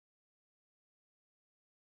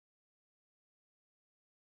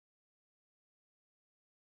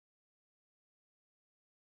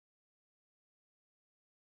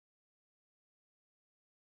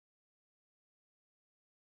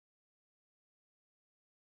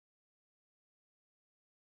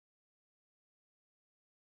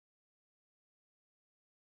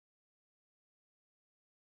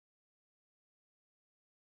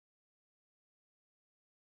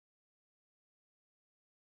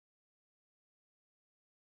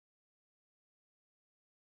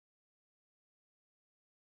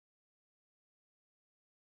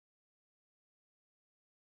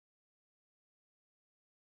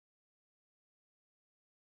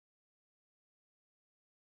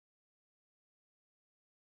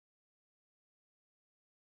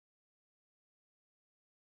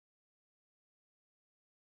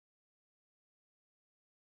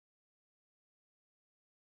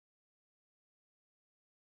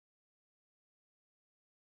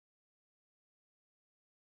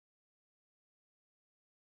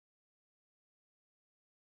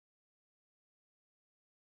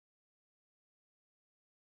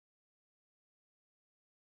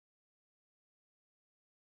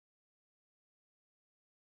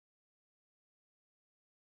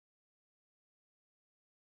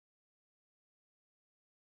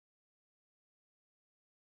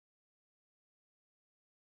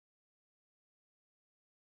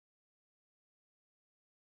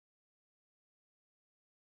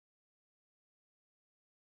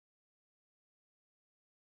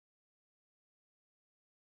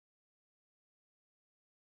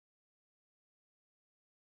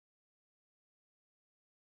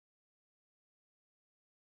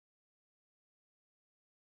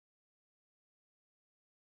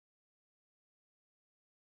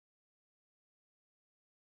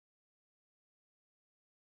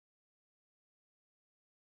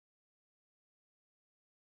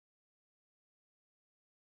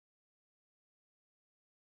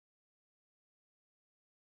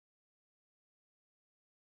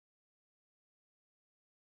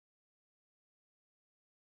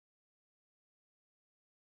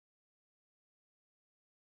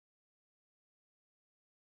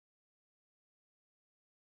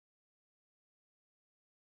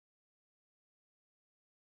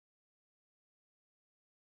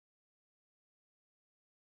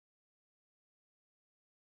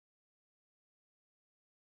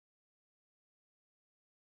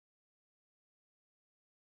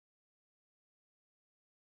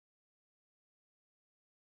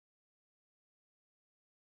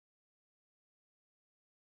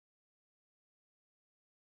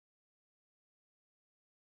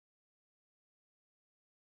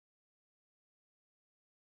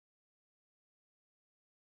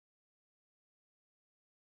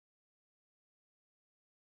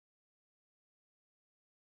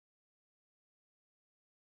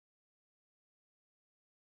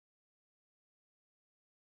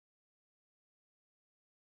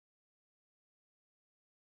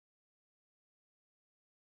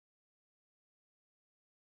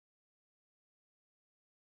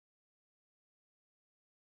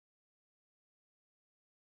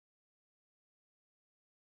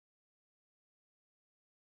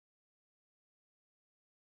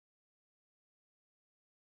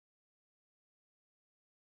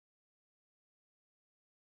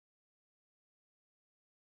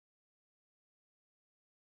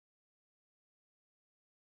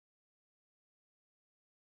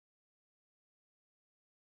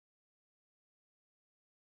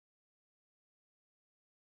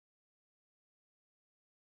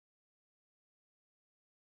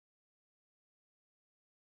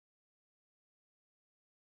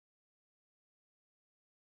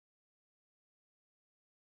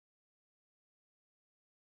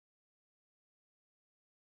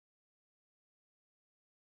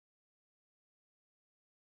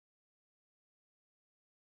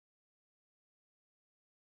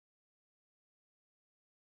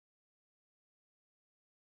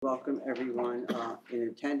Welcome everyone in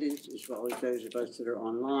attendance, as well as those of us that are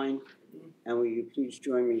online. And will you please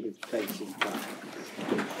join me with the pledge of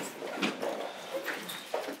flag?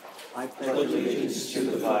 I pledge allegiance to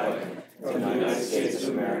the flag of the United States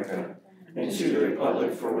of America and to the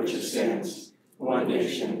republic for which it stands, one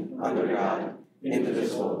nation, under God,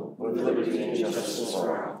 indivisible, with liberty and justice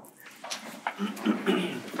for all.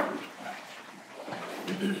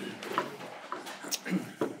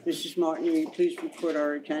 Mrs. Martin, will you please report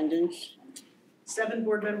our attendance? 7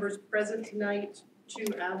 board members present tonight,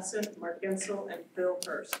 2 absent, Mark Gensel and Phil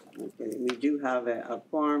Hurst. Okay, we do have a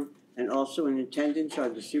quorum, and also in attendance are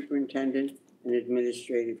the superintendent and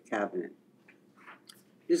administrative cabinet.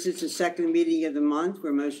 This is the second meeting of the month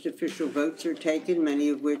where most official votes are taken, many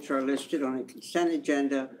of which are listed on a consent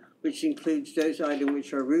agenda, which includes those items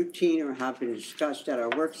which are routine or have been discussed at our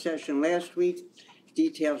work session last week.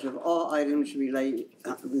 Details of all items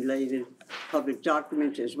related public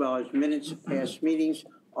documents, as well as minutes of past meetings,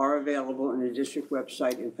 are available on the district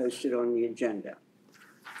website and posted on the agenda.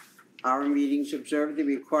 Our meetings observe the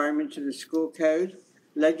requirements of the school code,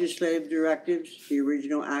 legislative directives, the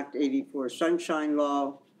original Act 84 Sunshine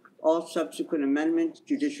Law, all subsequent amendments,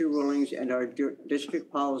 judicial rulings, and our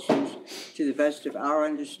district policies to the best of our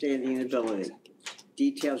understanding and ability.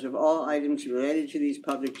 Details of all items related to these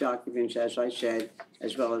public documents, as I said,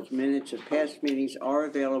 as well as minutes of past meetings, are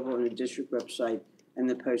available on the district website and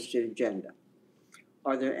the posted agenda.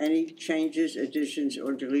 Are there any changes, additions,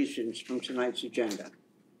 or deletions from tonight's agenda?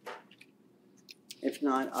 If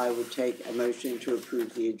not, I would take a motion to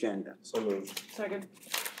approve the agenda. So moved. Second.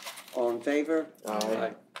 All in favor?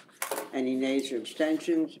 Aye. Any nays or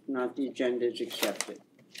abstentions? If not, the agenda is accepted.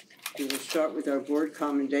 We will start with our board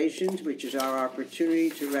commendations, which is our opportunity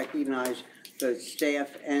to recognize both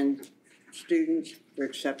staff and students for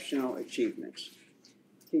exceptional achievements.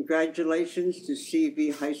 Congratulations to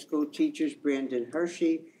CV High School teachers Brandon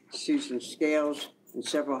Hershey, Susan Scales, and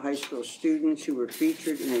several high school students who were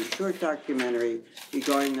featured in a short documentary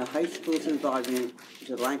regarding the high school's involvement with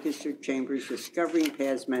the Lancaster Chamber's Discovering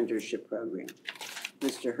Paths Mentorship Program.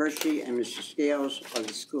 Mr. Hershey and Mr. Scales are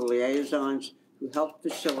the school liaisons who helped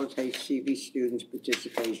facilitate CV students'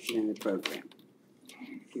 participation in the program.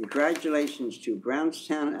 Congratulations to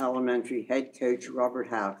Brownstown Elementary head coach Robert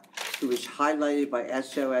Houck, who was highlighted by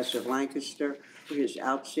SOS of Lancaster for his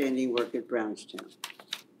outstanding work at Brownstown.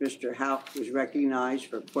 Mr. Houck was recognized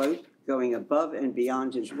for, quote, going above and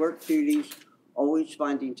beyond his work duties, always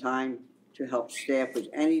finding time to help staff with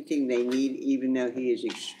anything they need, even though he is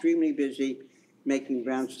extremely busy making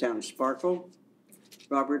Brownstown sparkle.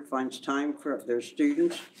 Robert finds time for their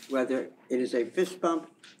students, whether it is a fist bump,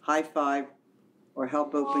 high five, or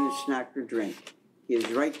help open a snack or drink. He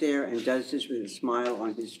is right there and does this with a smile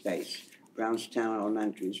on his face. Brownstown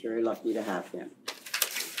Elementary is very lucky to have him.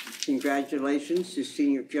 Congratulations to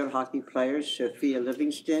senior field hockey players Sophia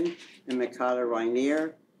Livingston and Mikala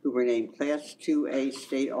Rainier, who were named Class 2A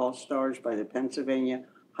State All-Stars by the Pennsylvania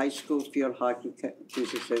High School Field Hockey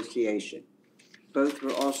Coaches Association. Both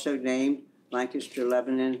were also named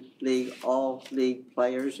Lancaster-Lebanon League All-League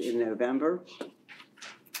players in November.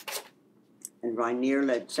 And Rainier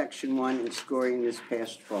led Section 1 in scoring this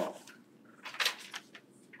past fall.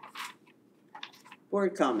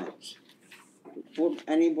 Board comments.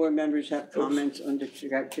 Any board members have comments on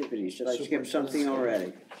district activities? Did I skip something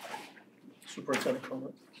already? Superintendent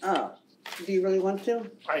comment. Oh, do you really want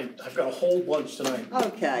to? I've got a whole bunch tonight.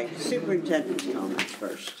 Okay, superintendent's comments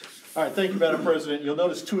first. All right, thank you, Madam President. You'll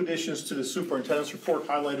notice 2 additions to the superintendent's report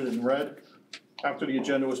highlighted in red. After the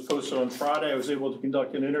agenda was posted on Friday, I was able to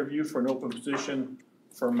conduct an interview for an open position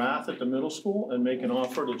for math at the middle school and make an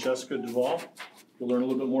offer to Jessica Duvall. You'll learn a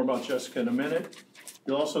little bit more about Jessica in a minute.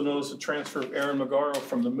 You'll also notice the transfer of Aaron Magaro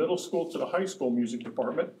from the middle school to the high school music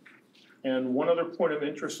department. And one other point of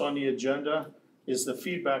interest on the agenda is the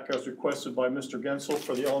feedback as requested by Mr. Gensel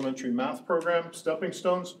for the elementary math program, Stepping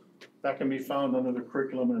Stones. That can be found under the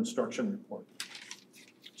curriculum and instruction report.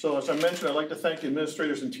 So as I mentioned, I'd like to thank the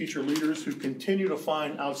administrators and teacher leaders who continue to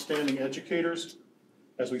find outstanding educators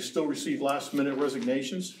as we still receive last-minute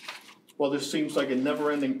resignations. While this seems like a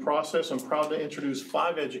never-ending process, I'm proud to introduce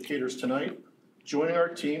 5 educators tonight joining our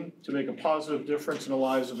team to make a positive difference in the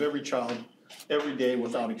lives of every child every day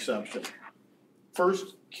without exception.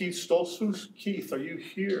 First, Keith Stoltzfus. Keith, are you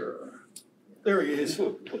here? There he is.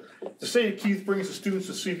 To say that Keith brings the students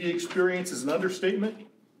to CV experience is an understatement.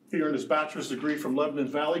 He earned his bachelor's degree from Lebanon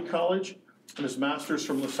Valley College and his master's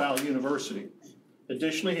from LaSalle University.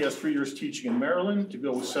 Additionally, he has 3 years teaching in Maryland to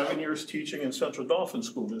go with 7 years teaching in Central Dauphin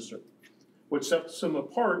School District. What sets him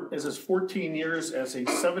apart is his 14 years as a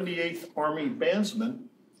 78th Army bandsman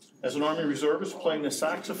As an Army Reservist playing the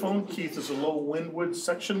saxophone, Keith is a Low Windwood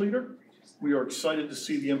section leader. We are excited to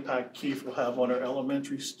see the impact Keith will have on our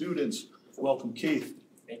elementary students. Welcome, Keith.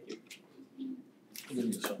 Thank you. I'll give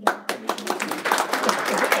you some.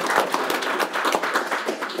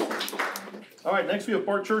 All right, next we have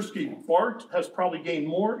Bart Chersky. Bart has probably gained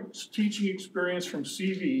more teaching experience from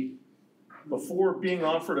CV before being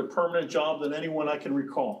offered a permanent job than anyone I can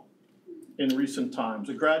recall in recent times.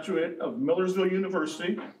 A graduate of Millersville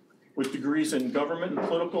University with degrees in government and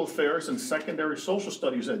political affairs and secondary social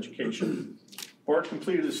studies education, Bart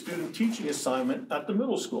completed a student teaching assignment at the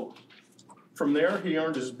middle school. From there, he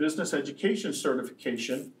earned his business education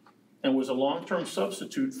certification and was a long-term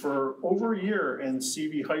substitute for over a year in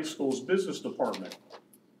CV High School's business department.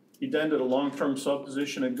 He then did a long-term sub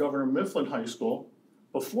position at Governor Mifflin High School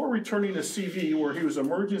before returning to CV, where he was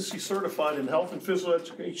emergency certified in health and physical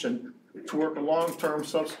education, to work a long-term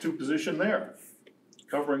substitute position there,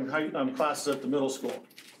 covering classes at the middle school.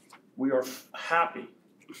 We are happy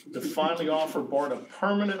to finally offer Bart a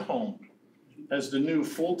permanent home as the new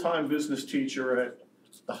full-time business teacher at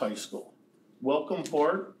the high school. Welcome,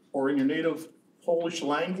 Bart, or in your native Polish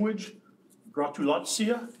language,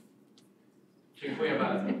 gratulacje. Dziękuję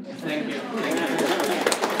bardzo. Thank you.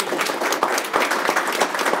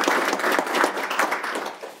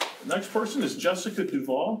 The next person is Jessica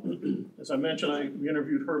Duvall. As I mentioned, we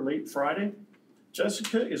interviewed her late Friday.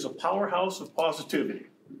 Jessica is a powerhouse of positivity.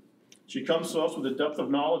 She comes to us with a depth of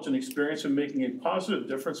knowledge and experience in making a positive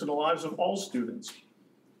difference in the lives of all students.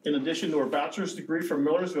 In addition to her bachelor's degree from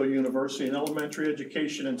Millersville University in elementary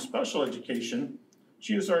education and special education,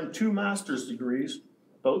 she has earned 2 master's degrees,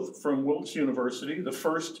 both from Wilkes University, the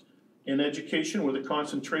first in education with a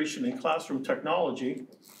concentration in classroom technology,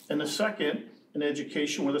 and the second in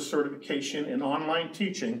education with a certification in online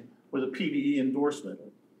teaching with a PDE endorsement.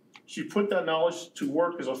 She put that knowledge to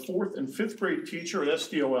work as a 4th and 5th grade teacher at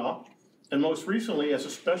SDOL, and most recently as a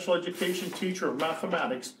special education teacher of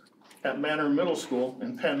mathematics at Manor Middle School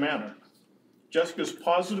in Penn Manor. Jessica's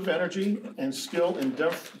positive energy and skill in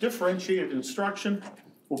differentiated instruction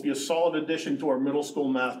will be a solid addition to our middle school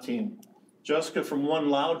math team. Jessica, from one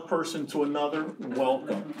loud person to another,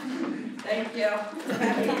 welcome. Thank you.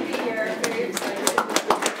 Happy to be here. Very excited.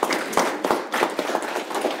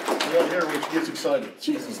 You don't hear when she gets excited.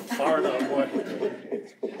 Jesus, fired up, boy.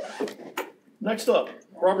 Next up,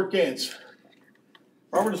 Robert Gantz.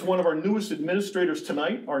 Robert is one of our newest administrators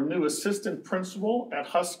tonight, our new assistant principal at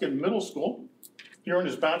Huskin Middle School. He earned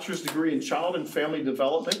his bachelor's degree in child and family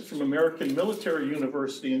development from American Military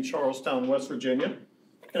University in Charlestown, West Virginia,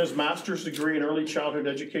 and his master's degree in early childhood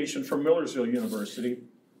education from Millersville University,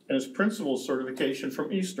 and his principal's certification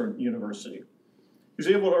from Eastern University. He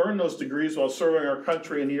was able to earn those degrees while serving our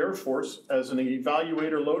country in the Air Force as an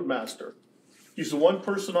evaluator loadmaster. He's the one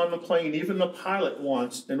person on the plane even the pilot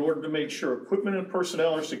wants in order to make sure equipment and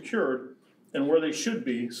personnel are secured and where they should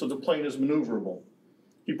be so the plane is maneuverable.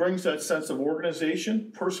 He brings that sense of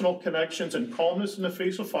organization, personal connections, and calmness in the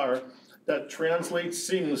face of fire that translates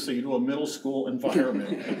seamlessly to a middle school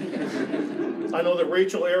environment. I know that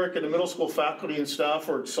Rachel, Eric, and the middle school faculty and staff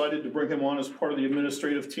are excited to bring him on as part of the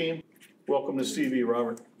administrative team. Welcome to CV,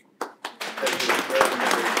 Robert.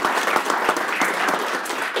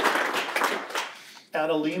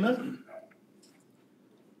 Adelina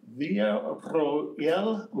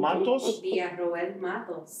Villarroel Matos. Villarroel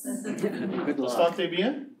Matos. Bastante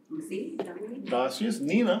bien. Sí, también. Gracias.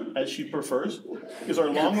 Nina, as she prefers, is our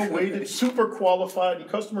long-awaited, super qualified, and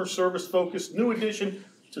customer service-focused new addition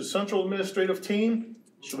to the Central Administrative Team.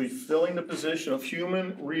 She'll be filling the position of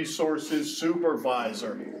Human Resources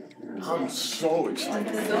Supervisor. I'm so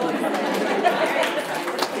excited. Well,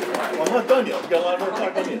 I'm not done yet. We've got a lot more to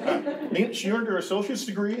talk about yet. She earned her associate's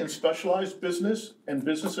degree in specialized business and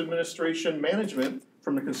business administration management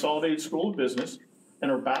from the Consolidated School of Business,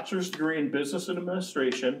 and her bachelor's degree in business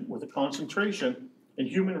administration with a concentration in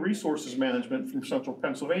human resources management from Central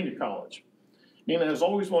Pennsylvania College. Nina has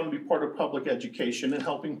always wanted to be part of public education and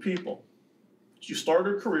helping people. She started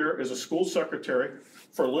her career as a school secretary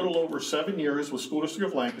for a little over 7 years with School District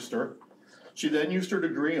of Lancaster. She then used her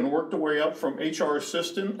degree and worked her way up from HR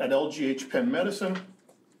assistant at LGH Penn Medicine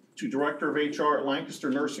to director of HR at Lancaster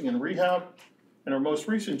Nursing and Rehab, and her most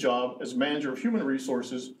recent job as manager of human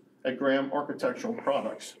resources at Graham Architectural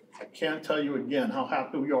Products. I can't tell you again how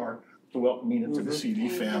happy we are to welcome Nina to the CV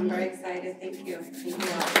family. I'm very excited. Thank you. Thank you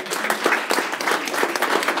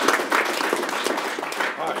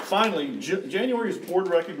All right, finally, January is Board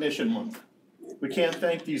Recognition Month. We can't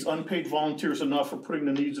thank these unpaid volunteers enough for putting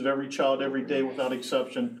the needs of every child every day without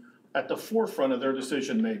exception at the forefront of their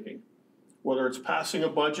decision making. Whether it's passing a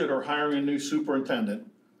budget or hiring a new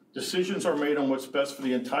superintendent, Decisions are made on what's best for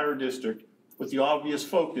the entire district with the obvious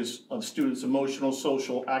focus of students' emotional,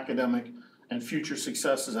 social, academic, and future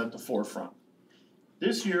successes at the forefront.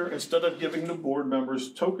 This year, instead of giving the board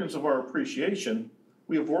members tokens of our appreciation,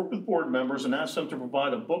 we have worked with board members and asked them to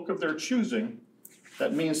provide a book of their choosing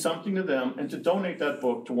that means something to them and to donate that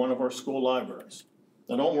book to one of our school libraries.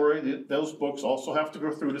 Now don't worry, those books also have to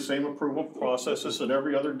go through the same approval processes that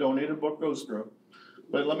every other donated book goes through.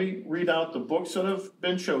 But let me read out the books that have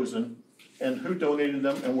been chosen and who donated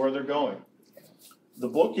them and where they're going. The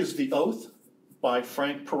book is The Oath by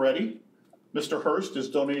Frank Peretti. Mr. Hurst is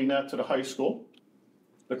donating that to the high school.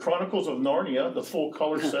 The Chronicles of Narnia, the full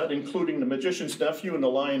color set, including The Magician's Nephew and The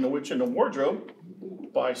Lion, the Witch, and the Wardrobe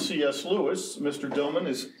by C.S. Lewis. Mr. Dillman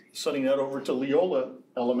is sending that over to Leola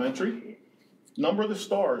Elementary. Number of the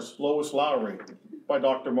Stars, Lois Lowry by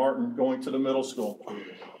Dr. Martin, going to the middle school.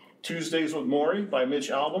 Tuesdays with Maury by Mitch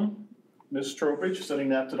Album, Miss Trowbridge, sending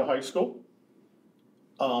that to the high school.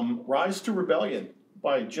 Rise to Rebellion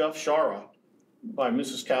by Jeff Shara by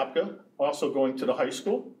Mrs. Kapka, also going to the high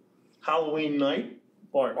school. Halloween Night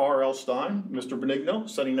by R.L. Stein, Mr. Benigno,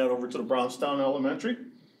 sending that over to the Brownstown Elementary.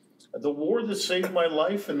 The War That Saved My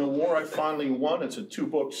Life and the War I Finally Won, it's a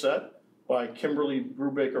 2-book set by Kimberly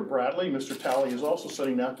Brubaker Bradley. Mr. Talley is also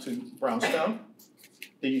sending that to Brownstown.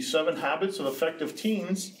 The 7 Habits of Effective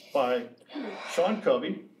Teens by Sean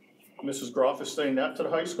Covey. Mrs. Groff is sending that to the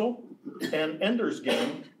high school. And Ender's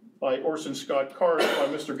Game by Orson Scott Card by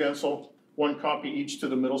Mr. Gensel, 1 copy each to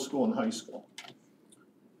the middle school and high school.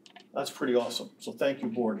 That's pretty awesome. So thank you,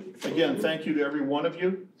 board. Again, thank you to every one of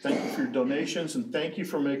you. Thank you for your donations, and thank you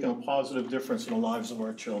for making a positive difference in the lives of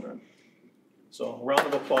our children. So a round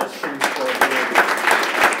of applause, please, for our board.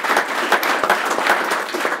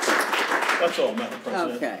 That's all, Madam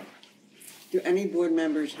President. Okay. Do any board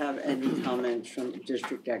members have any comments from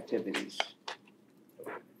district activities?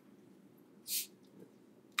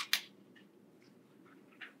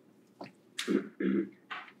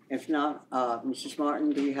 If not, Mrs. Martin,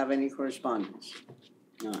 do we have any correspondence?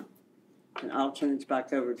 No. And I'll turn it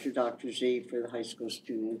back over to Dr. Z for the high school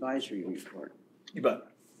student advisory report. You bet.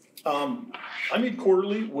 I meet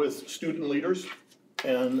quarterly with student leaders,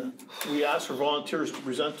 and we ask for volunteers to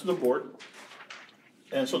present to the board.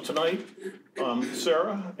 And so tonight,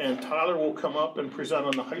 Sarah and Tyler will come up and present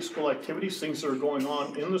on the high school activities, things that are going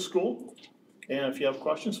on in the school. And if you have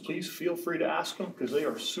questions, please feel free to ask them, because they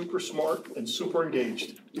are super smart and super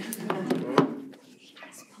engaged.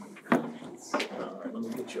 All right, let me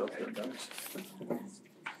get you up here, guys.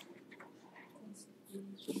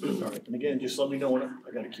 All right, and again, just let me know when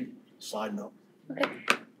I got to keep sliding up. Okay.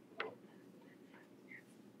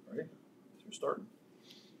 Ready? You're starting.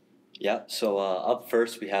 Yeah, so up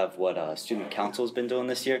first we have what Student Council has been doing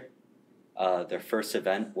this year. Their first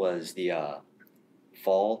event was the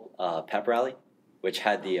fall pep rally, which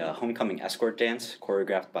had the homecoming escort dance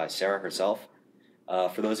choreographed by Sarah herself.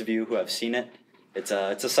 For those of you who have seen it, it's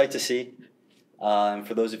a sight to see. And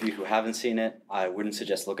for those of you who haven't seen it, I wouldn't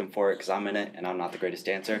suggest looking for it because I'm in it and I'm not the greatest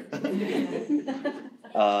dancer.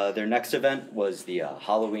 Their next event was the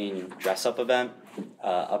Halloween dress-up event.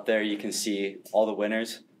 Up there you can see all the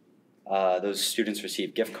winners. Those students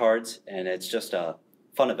receive gift cards, and it's just a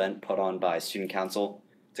fun event put on by Student Council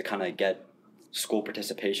to kind of get school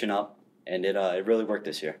participation up, and it really worked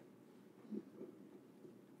this year.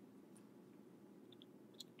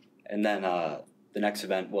 And then the next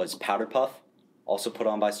event was Powder Puff, also put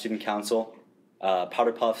on by Student Council.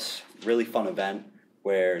 Powder Puff's really fun event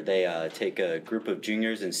where they take a group of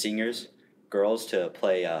juniors and seniors, girls, to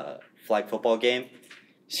play a flag football game.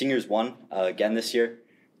 Seniors won again this year.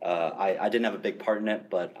 I didn't have a big part in it,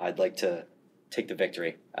 but I'd like to take the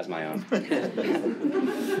victory as my own.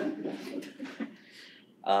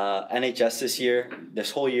 NHS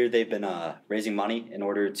this whole year, they've been raising money in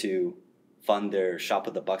order to fund their Shop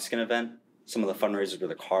with the Buckskin event. Some of the fundraisers were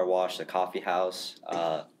the car wash, the coffee house,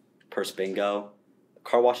 purse bingo. The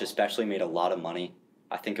car wash especially made a lot of money.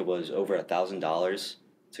 I think it was over $1,000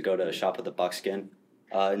 to go to Shop with the Buckskin.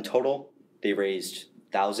 In total, they raised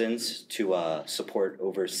thousands to support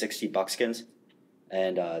over 60 buckskins,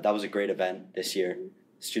 and that was a great event this year.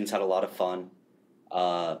 Students had a lot of fun.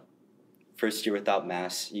 First year without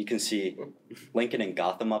masks. You can see Lincoln and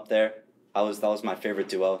Gotham up there. That was my favorite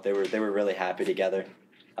duo. They were really happy together,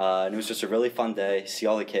 and it was just a really fun day. See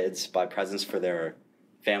all the kids buy presents for their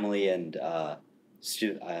family and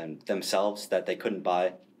themselves that they couldn't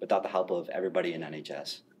buy without the help of everybody in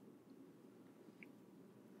NHS.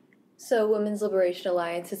 So Women's Liberation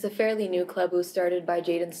Alliance is a fairly new club who was started by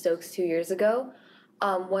Jaden Stokes 2 years ago.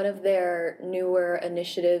 One of their newer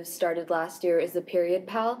initiatives started last year is the Period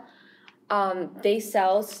Pal. They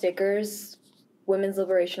sell stickers, Women's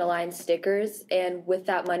Liberation Alliance stickers, and with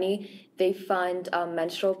that money, they fund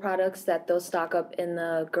menstrual products that they'll stock up in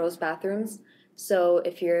the girls' bathrooms. So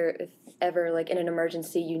if ever like in an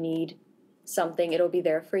emergency, you need something, it'll be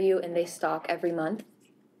there for you, and they stock every month.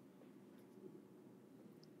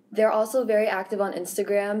 They're also very active on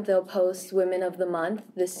Instagram. They'll post Women of the Month.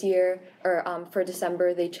 This year, or for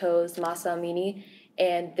December, they chose Masa Amini,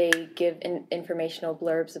 and they give informational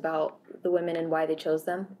blurbs about the women and why they chose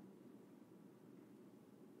them.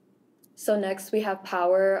 So next we have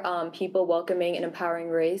Power, People Welcoming and Empowering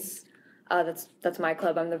Race. That's my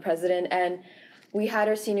club, I'm the president. And we had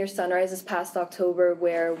our senior sunrise this past October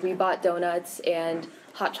where we bought donuts and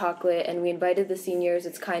hot chocolate, and we invited the seniors.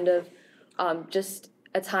 It's kind of just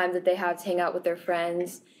a time that they have to hang out with their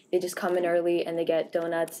friends. They just come in early and they get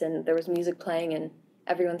donuts, and there was music playing, and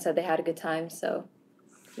everyone said they had a good time, so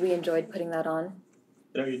we enjoyed putting that on.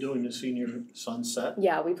 And are you doing the senior sunset?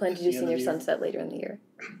 Yeah, we plan to do At the end of senior the year? sunset later in the year.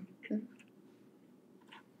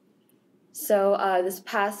 So this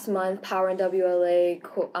past month, Power and WLA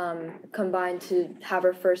combined to have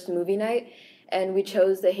our first movie night, and we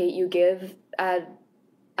chose The Hate You Give.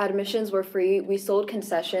 Admissions were free. We sold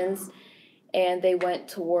concessions, and they went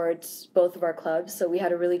towards both of our clubs, so we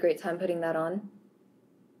had a really great time putting that on.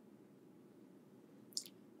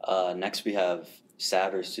 Next we have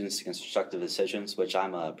SAD, or Students Against Constructive Decisions, which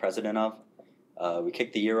I'm a president of. We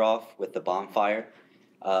kicked the year off with the bonfire.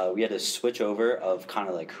 We had a switch over of kind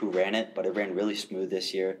of like who ran it, but it ran really smooth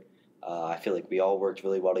this year. I feel like we all worked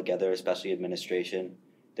really well together, especially administration.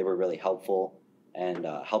 They were really helpful and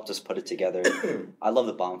helped us put it together. I love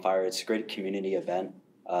the bonfire. It's a great community event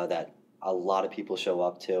that a lot of people show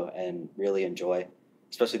up to and really enjoy,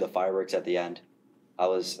 especially the fireworks at the end. That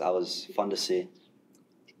was fun to see.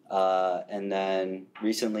 And then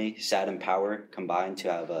recently, SAD and Power combined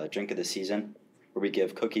to have a drink of the season, where we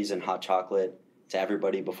give cookies and hot chocolate to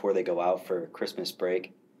everybody before they go out for Christmas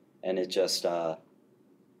break, and it just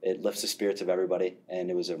it lifts the spirits of everybody,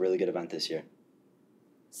 and it was a really good event this year.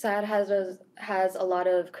 SAD has a lot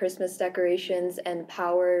of Christmas decorations, and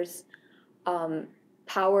Power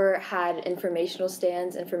had informational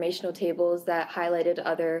stands, informational tables that highlighted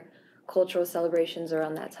other cultural celebrations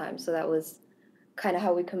around that time. So that was kind of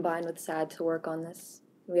how we combined with SAD to work on this.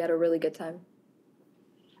 We had a really good time.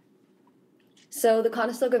 So the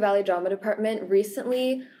Conestoga Valley Drama Department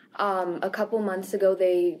recently, a couple months ago,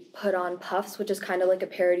 they put on Puffs, which is kind of like a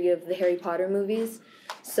parody of the Harry Potter movies.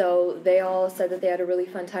 So they all said that they had a really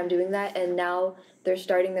fun time doing that, and now they're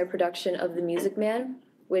starting their production of The Music Man,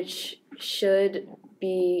 which should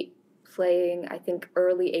be playing, I think,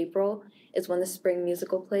 early April is when the spring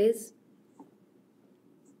musical plays.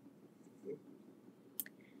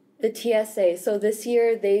 The TSA. So this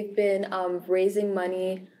year they've been raising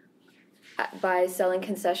money by selling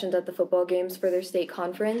concessions at the football games for their state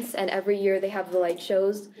conference, and every year they have the light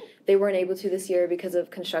shows. They weren't able to this year because of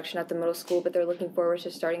construction at the middle school, but they're looking forward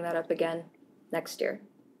to starting that up again next year.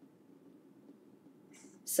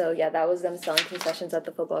 So yeah, that was them selling concessions at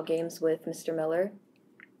the football games with Mr. Miller.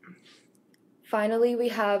 Finally, we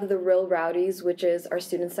have the Real Rowdies, which is our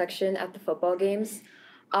student section at the football games.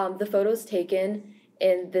 The photos taken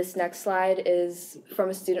in this next slide is from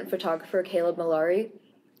a student photographer, Caleb Malari.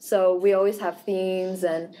 So we always have themes,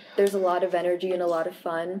 and there's a lot of energy and a lot of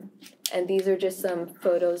fun. And these are just some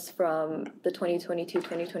photos from the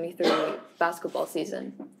 2022-2023 basketball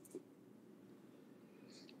season.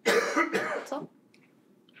 That's all.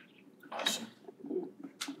 Awesome.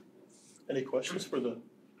 Any questions for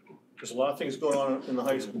there's a lot of things going on in the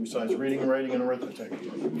high school besides reading, writing, and arithmetic.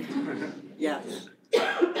 Yes.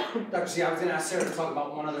 Dr. C, I was going to ask Sarah to talk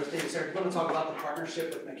about one other thing. Sarah, do you want to talk about the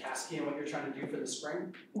partnership with McCaskey and what you're trying to do for the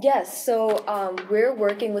spring? Yes, so we're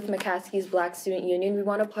working with McCaskey's Black Student Union. We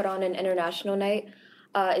want to put on an international night.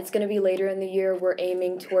 It's going to be later in the year. We're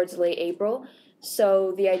aiming towards late April.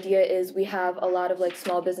 So the idea is we have a lot of like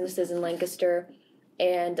small businesses in Lancaster,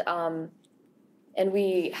 and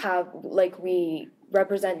we have we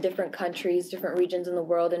represent different countries, different regions in the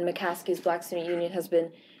world, and McCaskey's Black Student Union has been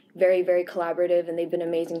very, very collaborative, and they've been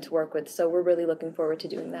amazing to work with. So we're really looking forward to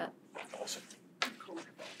doing that. Awesome.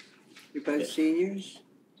 You're both seniors?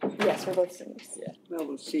 Yes, we're both seniors. Yeah. Well,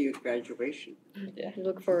 we'll see you at graduation. Yeah. We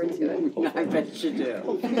look forward to it. I bet you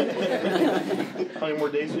do. How many more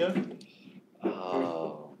days you have?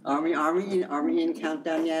 Oh. Army in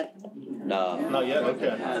countdown yet? No. Not yet,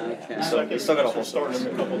 okay. Okay. So we still got a whole starting in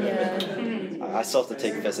a couple days. Yeah. I still have to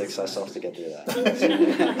take physics, I still have to get through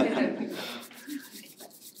that.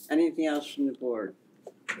 Anything else from the board?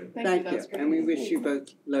 Thank you, that's great. and we wish you both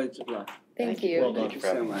loads of luck. Thank you. Well done. Thank you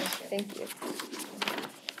so much. Thank you.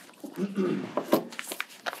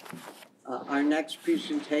 Our next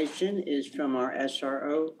presentation is from our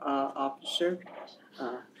SRO officer.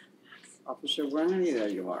 Officer Werner, there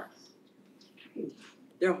you are.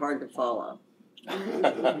 They're hard to follow.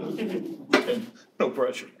 No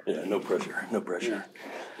pressure. Yeah, no pressure, no pressure.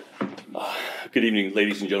 Good evening,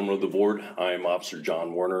 ladies and gentlemen of the board. I am Officer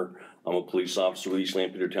John Warner. I'm a police officer with East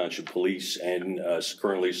Lampeter Township Police and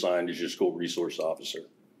currently assigned as your school resource officer.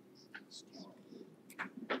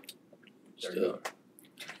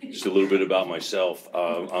 Just a little bit about myself.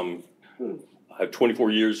 I have 24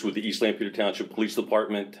 years with the East Lampeter Township Police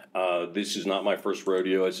Department. This is not my first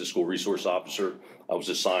rodeo as a school resource officer. I was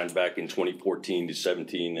assigned back in 2014 to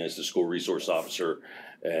 17 as the school resource officer,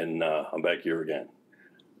 and I'm back here again.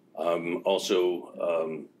 I'm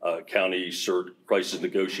also a county cert crisis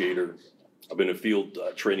negotiator. I've been a field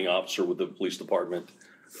training officer with the police department,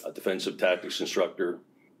 a defensive tactics instructor.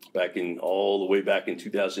 All the way back in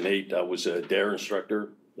 2008, I was a DARE instructor,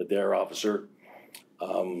 a DARE officer,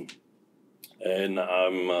 and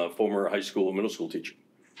I'm a former high school and middle school teacher.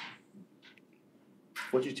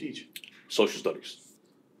 What'd you teach? Social studies.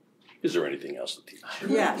 Is there anything else to teach?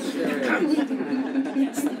 Yes, there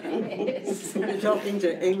is. You're talking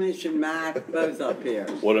to English and math both up here.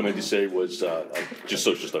 What I meant to say was just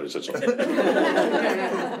social studies, that's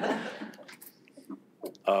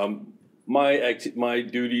all. My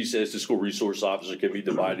duties as the school resource officer can be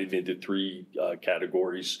divided into three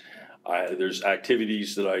categories. There's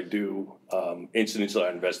activities that I do, incidents that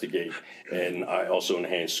I investigate, and I also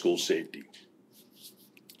enhance school safety.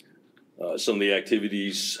 Some of the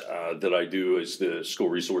activities that I do as the school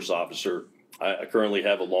resource officer, I currently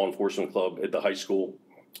have a law enforcement club at the high school.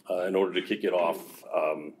 In order to kick it off,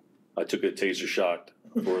 I took a taser shot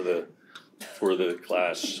for the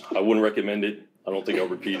class. I wouldn't recommend it. I don't think I'll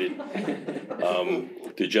repeat it.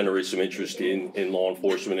 To generate some interest in law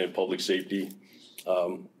enforcement and public safety.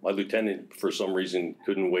 My lieutenant, for some reason,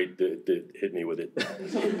 couldn't wait to hit me with it.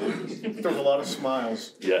 There was a lot of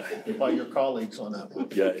smiles. Yeah. By your colleagues on that one.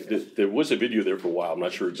 Yeah, there was a video there for a while. I'm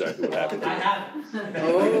not sure exactly what happened. I have.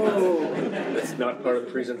 Oh. That's not part of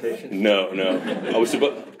the presentation? No. I was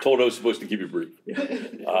told I was supposed to keep it brief.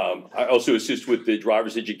 I also assist with the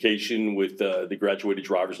driver's education with the graduated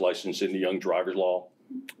driver's license and the young driver's law.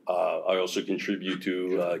 I also contribute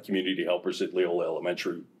to community helpers at Leola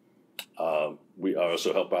Elementary. I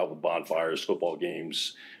also help out with bonfires, football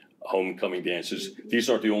games, homecoming dances. These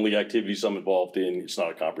aren't the only activities I'm involved in. It's not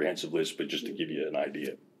a comprehensive list, but just to give you an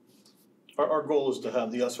idea. Our goal is to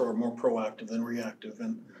have the SRO more proactive than reactive.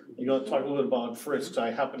 And you got to talk a little bit about frisks. I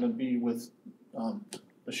happened to be with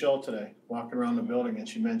Michelle today, walking around the building, and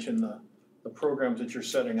she mentioned the programs that you're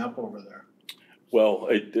setting up over there. Well,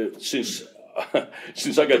 since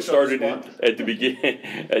I got started at the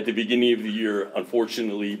beginning of the year,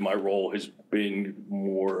 unfortunately, my role has been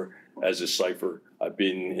more as a cipher. I've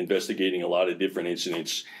been investigating a lot of different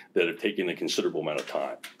incidents that have taken a considerable amount of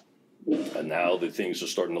time. And now that things are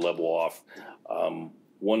starting to level off,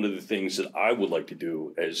 one of the things that I would like to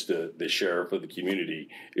do as the sheriff of the community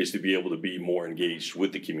is to be able to be more engaged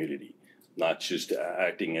with the community, not just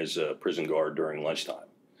acting as a prison guard during lunchtime.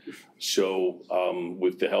 So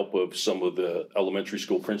with the help of some of the elementary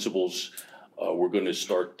school principals, we're going to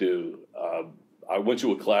start to, I went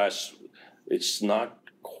to a class, it's not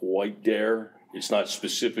quite DARE, it's not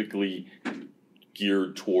specifically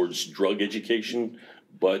geared towards drug education,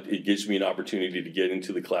 but it gives me an opportunity to get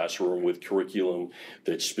into the classroom with curriculum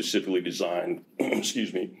that's specifically designed,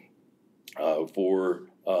 excuse me, for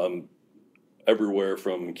everywhere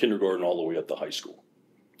from kindergarten all the way up to high school.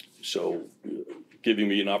 So giving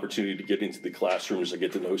me an opportunity to get into the classrooms, I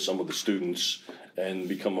get to know some of the students and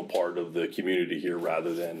become a part of the community here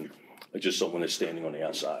rather than just someone that's standing on the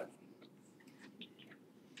outside.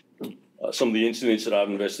 Some of the incidents that I've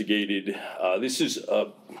investigated, this is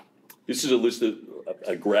a list of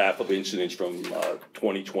a graph of incidents from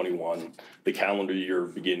 2021, the calendar year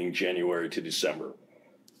beginning January to December.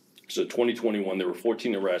 So 2021, there were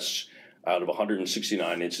 14 arrests out of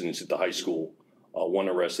 169 incidents at the high school. One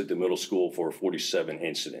arrest at the middle school for 47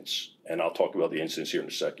 incidents. And I'll talk about the incidents here in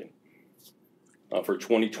a second. For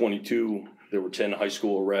 2022, there were 10 high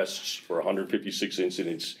school arrests for 156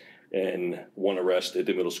 incidents and one arrest at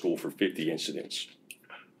the middle school for 50 incidents.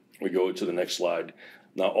 We go to the next slide.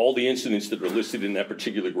 Now, all the incidents that are listed in that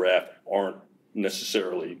particular graph aren't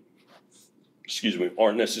necessarily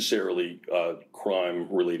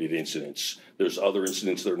crime-related incidents. There's other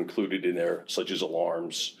incidents that are included in there, such as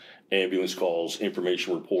alarms, ambulance calls,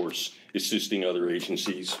 information reports, assisting other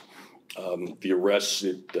agencies. The arrests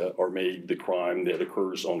that are made, the crime that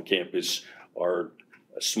occurs on campus are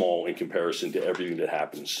small in comparison to everything that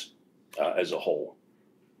happens as a whole.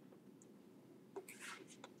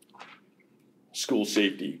 School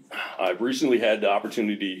safety. I've recently had the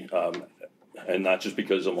opportunity, and not just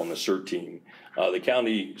because I'm on the CERT team, the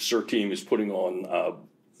county CERT team is putting on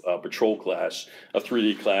a patrol class, a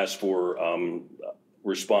 3-day class for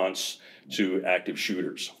response to active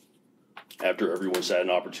shooters. After everyone's had an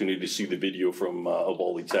opportunity to see the video from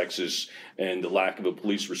Uvalde, Texas, and the lack of a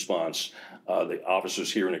police response, the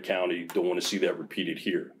officers here in the county don't want to see that repeated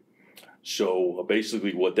here. So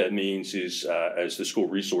basically what that means is, as the school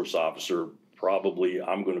resource officer, probably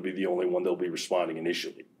I'm going to be the only one that'll be responding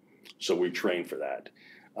initially. So we trained for that.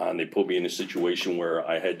 And they put me in a situation where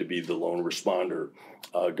I had to be the lone responder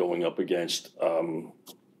going up against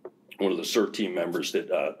one of the CERT team members that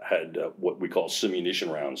had what we call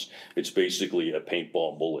simunition rounds. It's basically a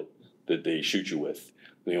paintball bullet that they shoot you with.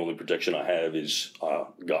 The only protection I have is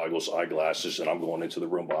goggles, eyeglasses, and I'm going into the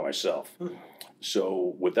room by myself.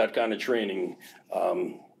 So with that kind of training,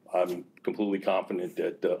 I'm completely confident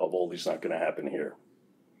that Uvalde's not going to happen here.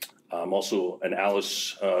 I'm also an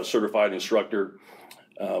ALICE certified instructor.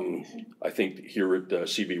 I think here at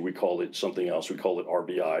CB we call it something else. We call it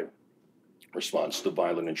RBI, Response to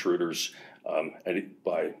Violent Intruders, and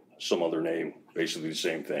by some other name, basically the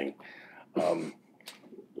same thing.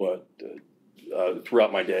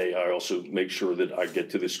 Throughout my day, I also make sure that I get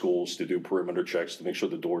to the schools to do perimeter checks to make sure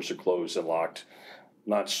the doors are closed and locked.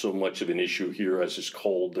 Not so much of an issue here as it's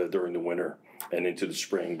cold during the winter and into the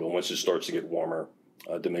spring, but once it starts to get warmer,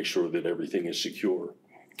 to make sure that everything is secure.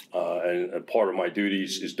 And part of my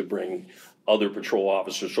duties is to bring other patrol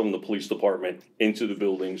officers from the police department into the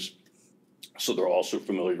buildings so they're also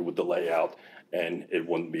familiar with the layout, and it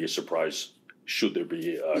wouldn't be a surprise should there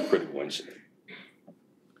be a critical incident.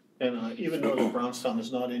 And even though Brownstown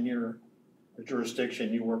is not in your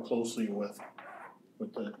jurisdiction, you work closely with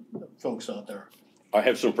the folks out there. I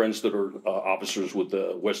have some friends that are officers with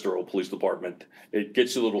the West Earl Police Department. It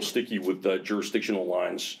gets a little sticky with jurisdictional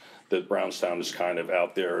lines that Brownstown is kind of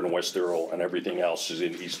out there in West Earl and everything else is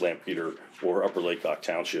in East Lampeter or Upper Laycock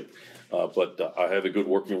Township. But I have a good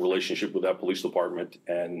working relationship with that police department,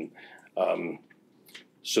 and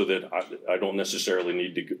so that I don't necessarily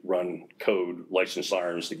need to run code license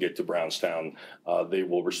sirens to get to Brownstown. They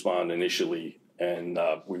will respond initially, and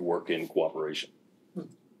we work in cooperation.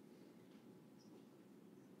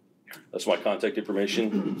 That's my contact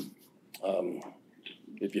information.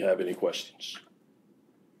 If you have any questions.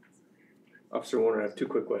 Officer Warner, I have 2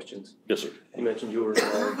 quick questions. Yes, sir. You mentioned you were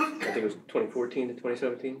involved, I think it was 2014 to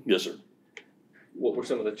 2017? Yes, sir. What were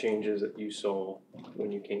some of the changes that you saw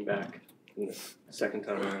when you came back in the second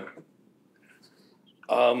time around?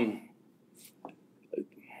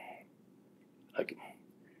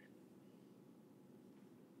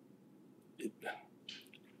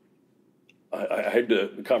 I had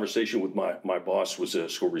a conversation with my boss, was a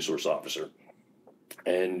school resource officer,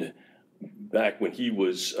 and back when he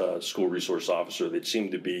was a school resource officer, that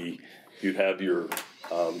seemed to be, you'd have your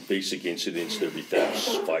basic incidents, there'd be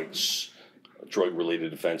thefts, fights,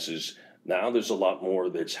 drug-related offenses. Now there's a lot more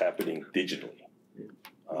that's happening digitally.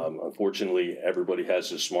 Unfortunately, everybody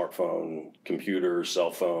has a smartphone, computer,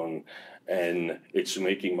 cell phone, and it's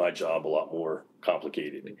making my job a lot more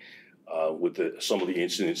complicated. With some of the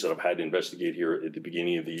incidents that I've had to investigate here at the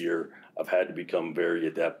beginning of the year, I've had to become very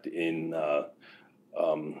adept in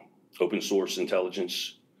open source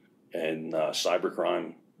intelligence and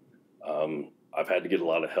cybercrime. I've had to get a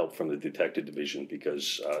lot of help from the detective division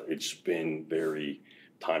because it's been very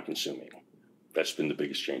time consuming. That's been the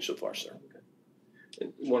biggest change so far, sir.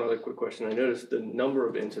 And one other quick question. I noticed the number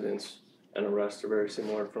of incidents and arrests are very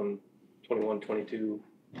similar from 21, 22,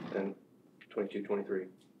 and 22, 23.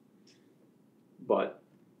 But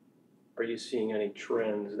are you seeing any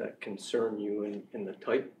trends that concern you in the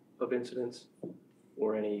type of incidents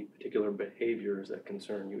or any particular behaviors that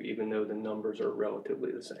concern you, even though the numbers are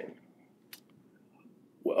relatively the same?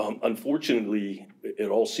 Well, unfortunately, it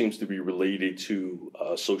all seems to be related to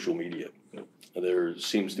social media. There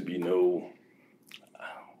seems to be no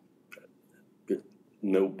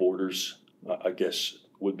borders, I guess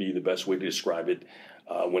would be the best way to describe it.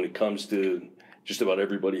 When it comes to just about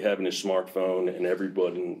everybody having a smartphone and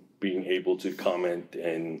everybody being able to comment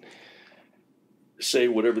and say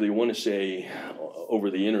whatever they want to say over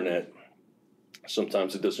the internet,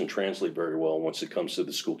 sometimes it doesn't translate very well once it comes to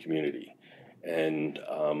the school community. And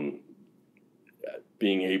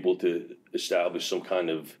being able to establish some kind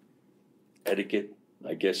of etiquette,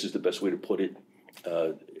 I guess is the best way to put it,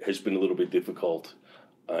 has been a little bit difficult.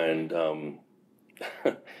 And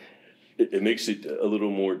it makes it a little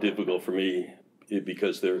more difficult for me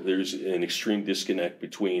because there's an extreme disconnect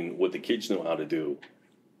between what the kids know how to do,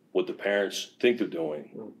 what the parents think they're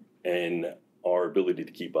doing, and our ability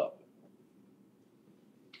to keep up.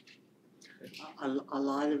 A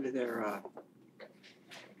lot of their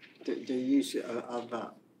use of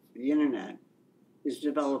the internet is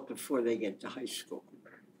developed before they get to high school.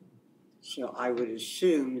 So I would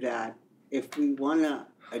assume that if we want to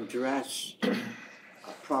address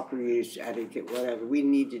proper use, etiquette, whatever, we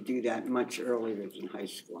need to do that much earlier than high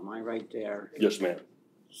school. Am I right there? Yes, ma'am.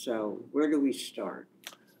 So where do we start?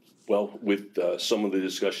 Well, with some of the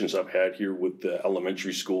discussions I've had here with the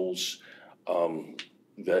elementary schools,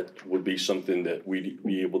 that would be something that we'd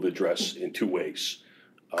be able to address in two ways.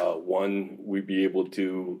 One, we'd be able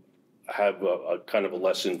to have a kind of a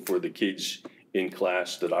lesson for the kids in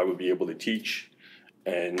class that I would be able to teach,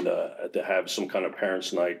 and to have some kind of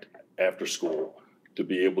parents' night after school to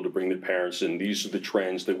be able to bring the parents in. These are the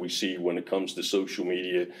trends that we see when it comes to social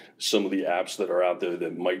media, some of the apps that are out there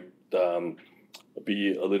that might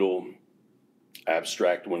be a little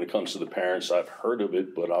abstract when it comes to the parents. I've heard of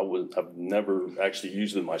it, but I've never actually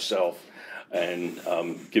used it myself, and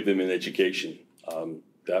give them an education.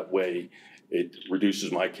 That way, it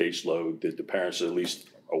reduces my caseload, that the parents are at least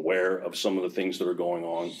aware of some of the things that are going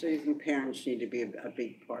on. So even parents need to be a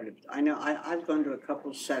big part of it. I know I've gone to a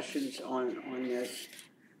couple sessions on this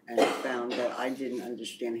and found that I didn't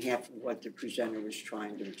understand half of what the presenter was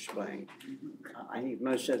trying to explain. I think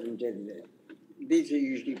most of them did it. These are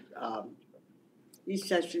usually, these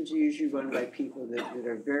sessions are usually run by people that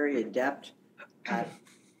are very adept at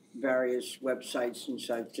various websites and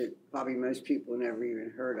such that probably most people never even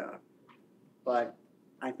heard of. But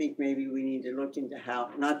I think maybe we need to look into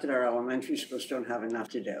how, not that our elementary schools don't have enough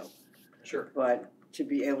to do. Sure. But to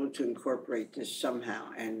be able to incorporate this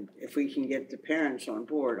somehow. And if we can get the parents on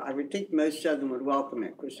board, I would think most of them would welcome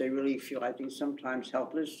it because they really feel, I think, sometimes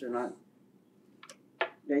helpless. They're not,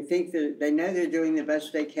 they think that they know they're doing the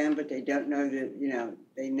best they can, but they don't know that, you know,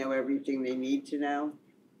 they know everything they need to know.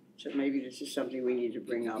 So maybe this is something we need to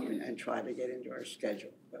bring up and try to get into our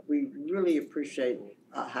schedule. But we really appreciate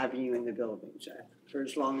having you in the buildings. For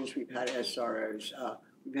as long as we've had SROs,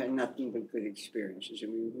 we've had nothing but good experiences,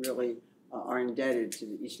 and we really are indebted to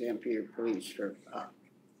the East Lampere Police for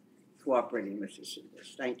cooperating with us in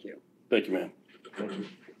this. Thank you. Thank you, ma'am. Thank you.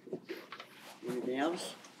 Anything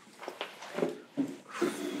else?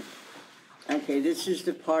 Okay, this is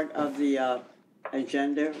the part of the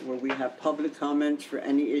agenda where we have public comments for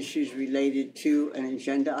any issues related to an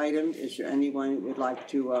agenda item. Is there anyone who would like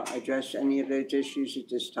to address any of those issues at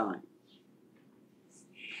this time?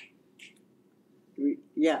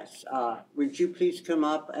 Yes, would you please come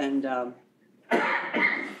up and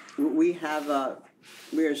we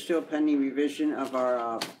are still pending revision of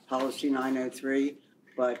our policy 903,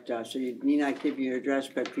 but so you need not give your address,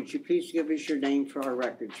 but could you please give us your name for our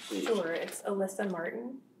records, please? Sure, it's Alyssa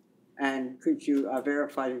Martin. And could you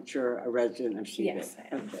verify that you're a resident of Seaville? Yes,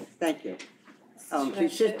 I am. Okay, thank you.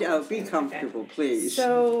 Please sit down, be comfortable, please.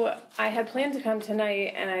 So I had planned to come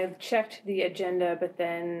tonight and I checked the agenda, but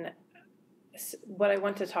then what I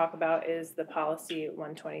want to talk about is the policy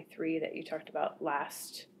 123 that you talked about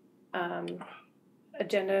last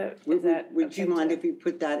agenda. Would you mind if we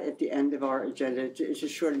put that at the end of our agenda? It's a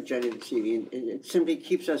short agenda this evening. It simply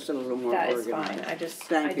keeps us a little more organized. That is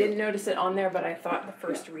fine. I didn't notice it on there, but I thought the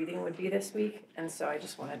first reading would be this week, and so I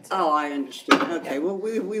just wanted to. Oh, I understand. Okay, well,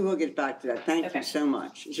 we will get back to that. Thank you so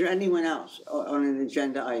much. Is there anyone else on an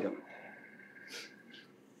agenda item?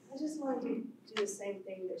 I just wanted to do the same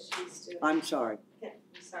thing that she's doing. I'm sorry. Yeah,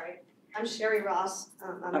 I'm sorry. I'm Sherry Ross.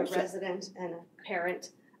 I'm a resident and a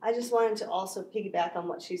parent. I just wanted to also piggyback on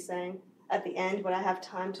what she's saying. At the end, would I have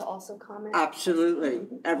time to also comment? Absolutely.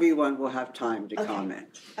 Everyone will have time to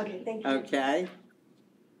comment. Okay, thank you. Okay.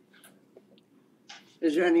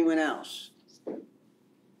 Is there anyone else?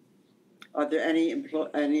 Are there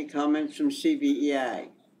any comments from CBEA?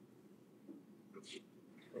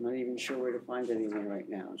 I'm not even sure where to find anyone right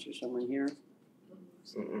now. Is there someone here?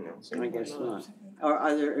 I guess not. Or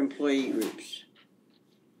other employee groups?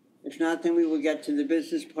 If not, then we will get to the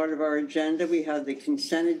business part of our agenda. We have the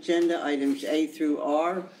consent agenda, items A through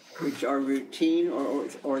R, which are routine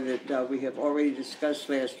or that we have already discussed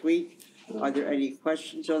last week. Are there any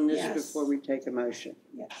questions on this before we take a motion?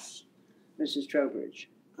 Yes. Mrs. Trowbridge.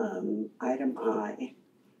 Item I,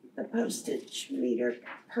 the postage meter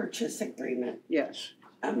purchase agreement. Yes.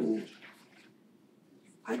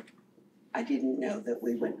 I didn't know that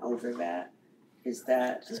we went over that. Is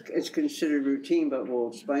that? It's considered routine, but we'll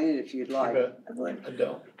explain it if you'd like.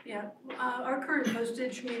 Adele. Yeah, our current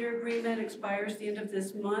postage meter agreement expires the end of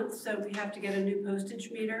this month, so we have to get a new postage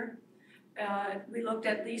meter. We looked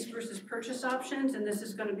at lease versus purchase options, and this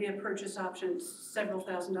is gonna be a purchase option, several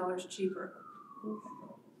 $1,000s cheaper.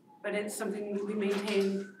 But it's something we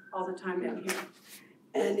maintain all the time down here.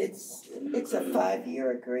 And it's a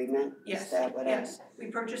 5-year agreement? Yes, Is that what yes. We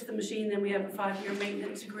purchase the machine, then we have a 5-year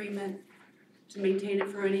maintenance agreement to maintain it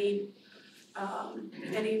for any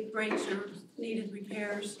breaks or needed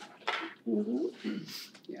repairs.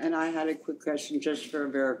 And I had a quick question just for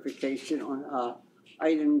verification on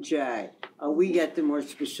item J. We get the more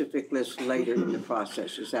specific list later in the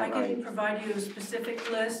process, is that I right? can provide you a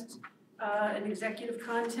specific list, an executive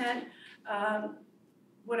content.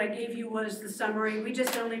 What I gave you was the summary. We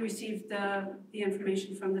just only received the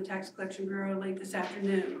information from the Tax Collection Bureau late this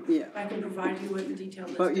afternoon. Yeah. I can provide you with the detailed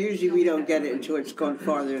list. But usually we don't get it until it's gone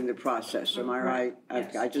farther in the process, am I right? Yes.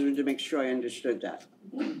 Okay, I just wanted to make sure I understood that.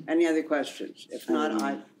 Any other questions? If not,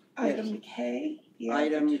 Item K, the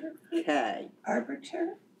Item arbiter? K.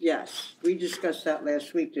 Arbiter? Yes, we discussed that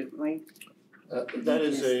last week, didn't we? That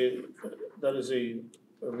is a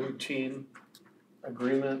routine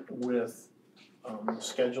agreement with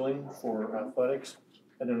scheduling for athletics.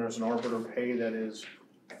 And then there's an arbiter pay that is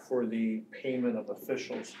for the payment of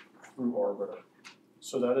officials through arbiter.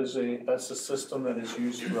 So that's a system that is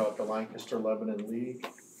used throughout the Lancaster Lebanon League.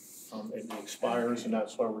 It expires, and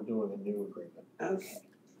that's why we're doing a new agreement. Okay.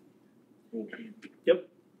 Thank you. Yep.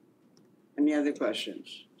 Any other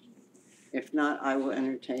questions? If not, I will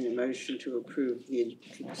entertain a motion to approve the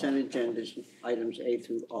consent agendas, items A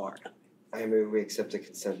through R. I move we accept the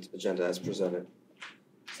consent agenda as presented.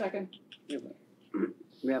 Second.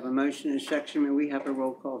 We have a motion and a section. May we have a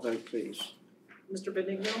roll call vote, please? Mr.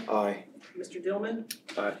 Benigno? Aye. Mr. Dillman?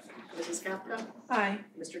 Aye. Mrs. Kapka? Aye.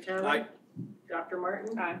 Mr. Talley? Aye. Dr.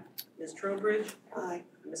 Martin? Aye. Ms. Trowbridge? Aye.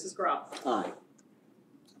 Mrs. Groff? Aye.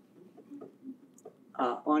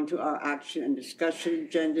 On to our action and discussion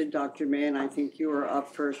agenda. Dr. Mann, I think you are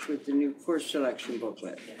up first with the new course selection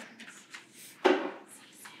booklet.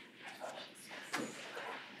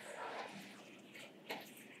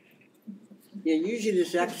 Yeah, usually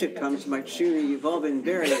this exit comes much sooner. You've all been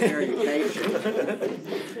very, very patient.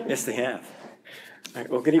 Yes, they have. All right,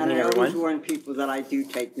 well, good evening, and I always everyone. warn people that I do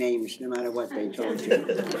take names no matter what they told you.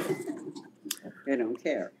 They don't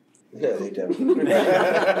care. Yeah, they do.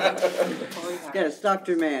 Yes,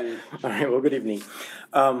 Dr. Mann. All right, well, good evening.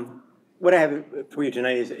 What I have for you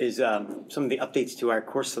tonight is some of the updates to our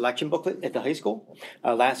course selection booklet at the high school.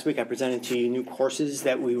 Last week I presented to you new courses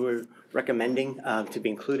that we were recommending to be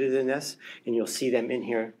included in this, and you'll see them in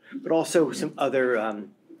here, but also some other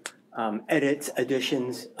edits,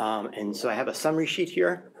 additions, and so I have a summary sheet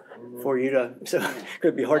here for you to, so it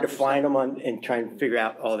could be hard to find them and try and figure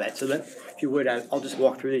out all that. So if you would, I'll just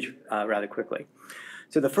walk through these rather quickly.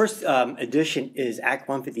 So the first addition is Act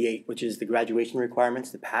 158, which is the graduation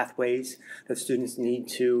requirements, the pathways that students need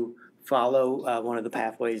to follow. One of the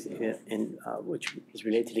pathways which is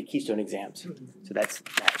related to the Keystone exams. So that's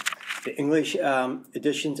that. The English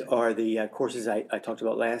additions are the courses I talked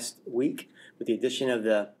about last week, with the addition of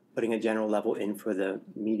putting a general level in for the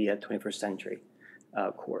Media 21st Century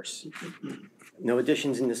course. No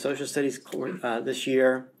additions in the social studies this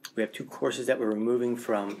year. We have 2 courses that we're removing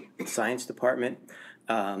from the science department.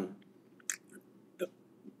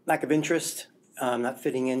 Lack of interest, not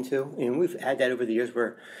fitting into, and we've had that over the years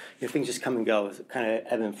where things just come and go, it's kind of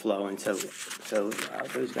ebb and flow, and so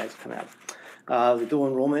those guys come out. The dual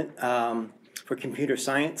enrollment for computer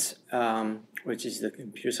science, which is the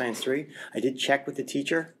computer science 3. I did check with the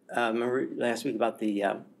teacher. Remember last week about the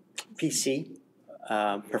PC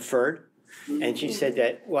preferred, and she said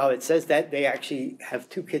that while it says that, they actually have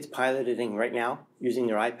 2 kids piloting right now using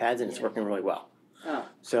their iPads, and it's working really well. Oh,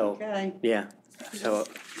 so okay. Yeah, so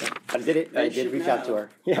I did reach out to her.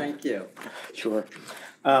 Yeah. Thank you. Sure.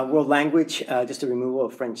 World language, just a removal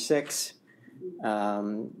of French 6.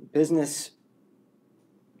 Business,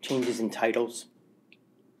 changes in titles.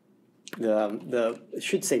 It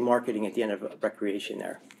should say marketing at the end of recreation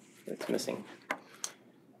there. That's missing.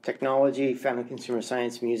 Technology, family, consumer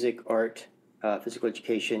science, music, art, physical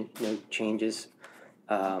education, no changes.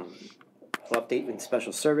 We'll update in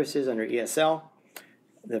special services under ESL.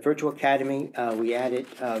 The virtual academy, we added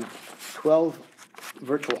 12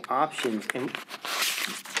 virtual options, and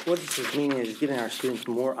what this is meaning is giving our students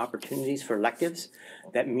more opportunities for electives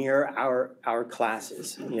that mirror our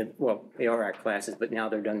classes. Well, they are our classes, but now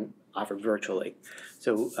they're offered virtually.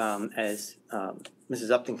 So as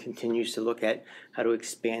Mrs. Upton continues to look at how to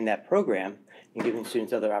expand that program and giving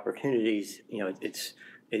students other opportunities,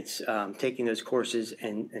 it's taking those courses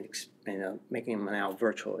and making them now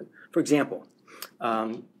virtual. For example,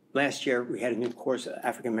 last year we had a new course,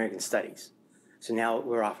 African American Studies. So now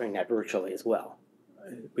we're offering that virtually as well.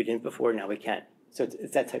 We didn't before, now we can. So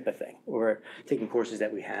it's that type of thing. We're taking courses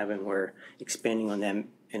that we have and we're expanding on them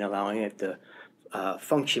and allowing it to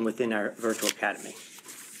function within our virtual academy.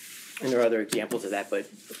 And there are other examples of that, but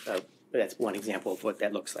that's one example of what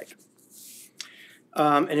that looks like.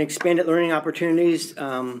 And expanded learning opportunities,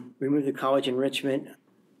 remove the college enrichment,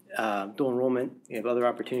 dual enrollment, you have other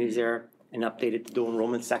opportunities there, and updated the dual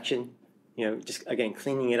enrollment section. You know, just again,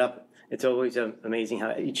 cleaning it up. It's always amazing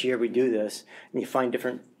how each year we do this, and you find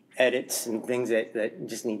different edits and things that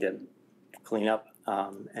just need to clean up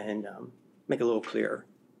and make it a little clearer.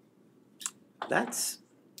 That's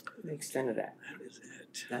the extent of that. That is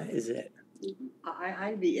it. That is it.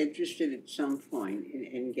 I'd be interested at some point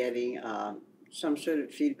in getting some sort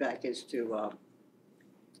of feedback as to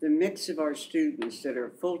the mix of our students that are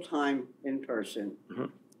full-time in person,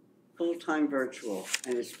 full-time virtual,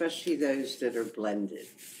 and especially those that are blended.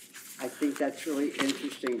 I think that's really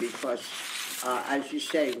interesting because, as you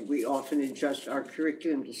say, we often adjust our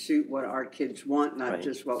curriculum to suit what our kids want, not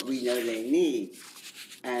just what we know they need.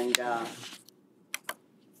 And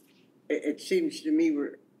it seems to me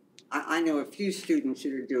I know a few students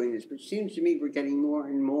that are doing this, but it seems to me we're getting more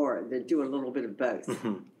and more that do a little bit of both.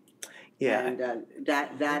 Yeah. And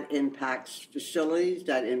that impacts facilities,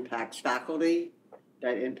 that impacts faculty,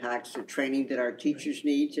 that impacts the training that our teachers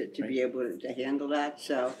need to be able to handle that.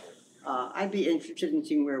 So I'd be interested in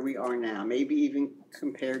seeing where we are now, maybe even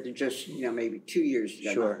compared to just, maybe 2 years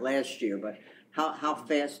ago, not last year, but how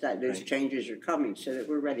fast those changes are coming so that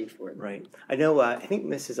we're ready for it. Right. I know, I think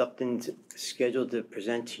Mrs. Upton's scheduled to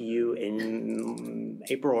present to you in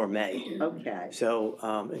April or May. Okay. So,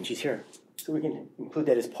 and she's here. So we can include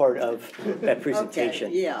that as part of that presentation.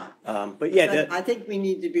 Okay, yeah. But yeah. I think we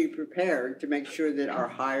need to be prepared to make sure that our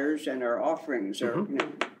hires and our offerings are,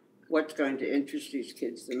 what's going to interest these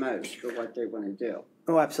kids the most for what they want to do.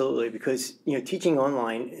 Oh, absolutely, because teaching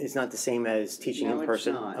online is not the same as teaching in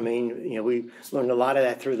person. It's not. I mean, we learned a lot of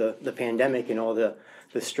that through the pandemic and all the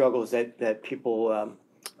struggles that people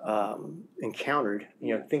encountered,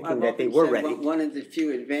 thinking that they were ready. One of the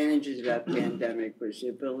few advantages of that pandemic was the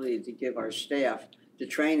ability to give our staff the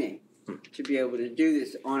training to be able to do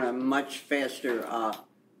this on a much faster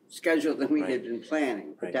schedule than we had been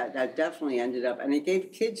planning. But that definitely ended up, and it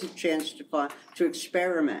gave kids a chance to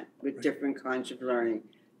experiment with different kinds of learning.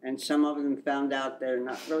 And some of them found out they're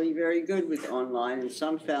not really very good with online, and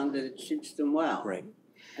some found that it suits them well. Right.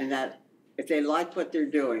 And that if they like what they're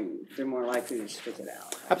doing, they're more likely to stick it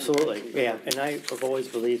out. Absolutely, yeah. And I've always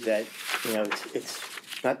believed that, it's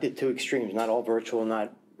not the two extremes, not all virtual,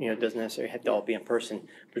 not, it doesn't necessarily have to all be in person,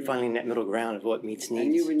 but finding that middle ground of what meets needs.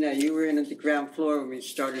 And you would know, you were in at the ground floor when we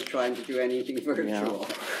started trying to do anything virtual.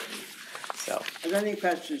 So. Are there any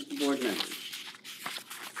questions to board members?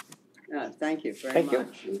 Thank you very much.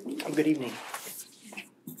 Thank you. Good evening.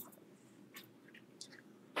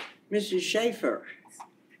 Mrs. Schaefer.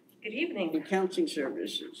 Good evening. The Counseling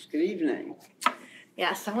Services. Good evening.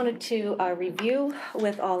 Yes, I wanted to review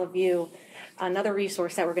with all of you another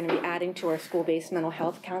resource that we're going to be adding to our school-based mental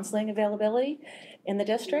health counseling availability in the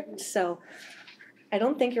district. So I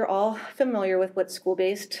don't think you're all familiar with what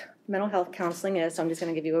school-based mental health counseling is, so I'm just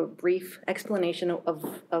going to give you a brief explanation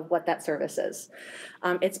of what that service is.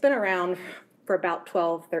 It's been around for about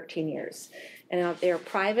 12, 13 years. And they are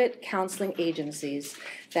private counseling agencies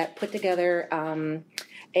that put together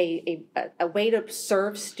a way to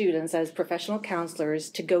serve students as professional counselors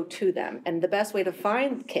to go to them. And the best way to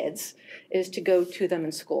find kids is to go to them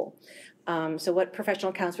in school. So what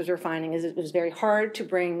professional counselors are finding is it was very hard to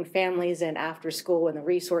bring families in after school when the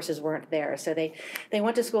resources weren't there. So they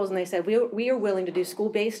went to schools and they said, we are willing to do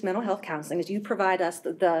school-based mental health counseling as you provide us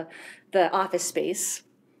the office space,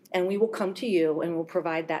 and we will come to you and we'll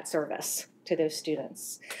provide that service to those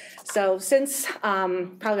students. So since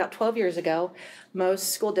probably about 12 years ago, most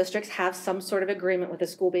school districts have some sort of agreement with a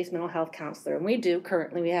school-based mental health counselor, and we do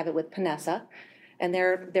currently. We have it with Panessa, and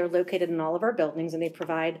they're located in all of our buildings, and they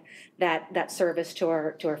provide that service to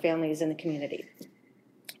our families in the community.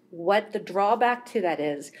 What the drawback to that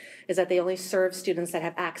is that they only serve students that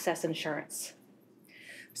have access insurance.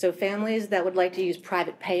 So families that would like to use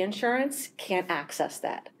private pay insurance can't access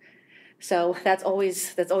that. So that's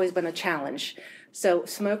always been a challenge. So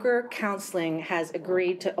Smoker Counseling has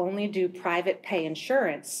agreed to only do private pay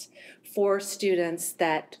insurance for students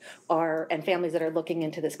that are, and families that are looking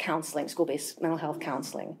into this counseling, school-based mental health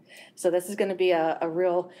counseling. So this is going to be a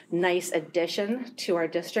real nice addition to our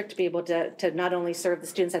district to be able to not only serve the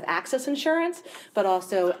students that have access insurance, but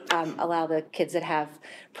also allow the kids that have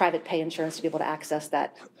private pay insurance to be able to access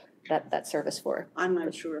that that service for. I'm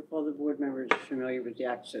not sure if all the board members are familiar with the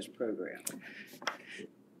Access program.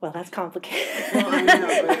 Well, that's complicated. Well, I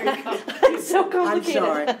know, but It's so complicated.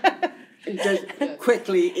 I'm sorry. Just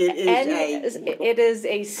quickly, It is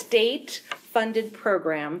a state-funded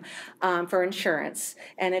program for insurance,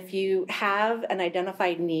 and if you have an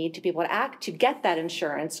identified need to be able to get that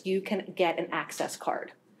insurance, you can get an access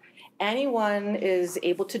card. Anyone is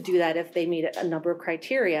able to do that if they meet a number of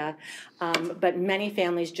criteria, but many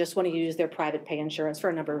families just want to use their private pay insurance for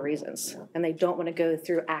a number of reasons, and they don't want to go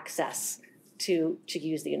through access to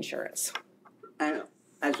use the insurance. And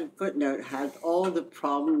as a footnote, have all the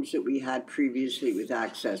problems that we had previously with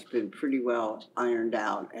Access been pretty well ironed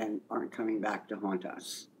out and aren't coming back to haunt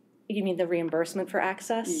us? You mean the reimbursement for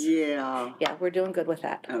access? Yeah. Yeah, we're doing good with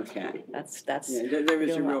that. Okay. That's. Yeah, there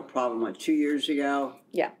was a real problem, 2 years ago?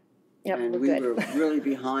 Yeah. Yep, and we were really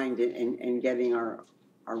behind in getting our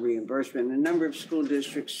reimbursement. A number of school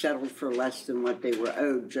districts settled for less than what they were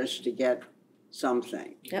owed just to get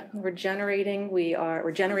something. Yep, we're generating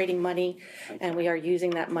money, and we are using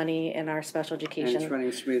that money in our special education and it's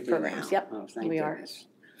running smoothly programs. now. Yep, oh, thank we goodness. are.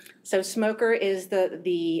 So Smoker is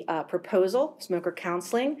the proposal, Smoker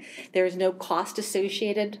Counseling. There is no cost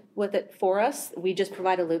associated with it for us. We just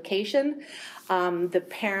provide a location. The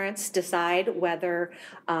parents decide whether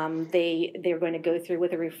they're going to go through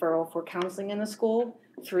with a referral for counseling in the school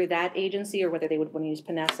through that agency, or whether they would want to use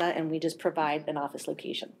Panessa, and we just provide an office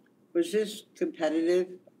location. Was this competitive,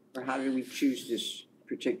 or how did we choose this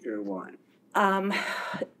particular one?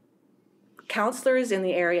 Counselors in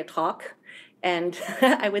the area talk. And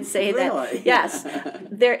I would say really? that yes,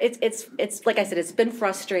 it's like I said, it's been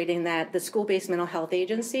frustrating that the school-based mental health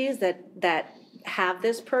agencies that have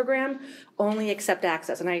this program only accept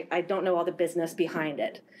access, and I don't know all the business behind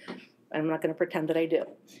it. I'm not going to pretend that I do.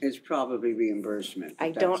 It's probably reimbursement.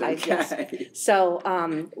 I don't. Okay. Yes. So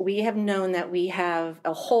we have known that we have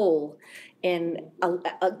a hole in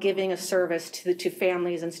giving a service to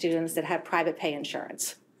families and students that have private pay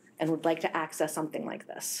insurance and would like to access something like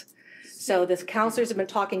this. So the counselors have been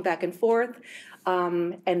talking back and forth,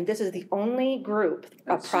 and this is the only group,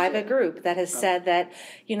 a private group, that has said that,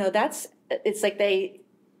 it's like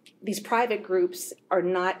these private groups are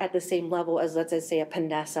not at the same level as, let's say, a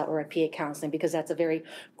Panessa or a PA Counseling, because that's a very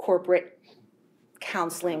corporate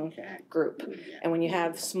counseling group. And when you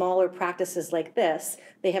have smaller practices like this,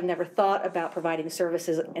 they have never thought about providing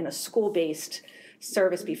services in a school-based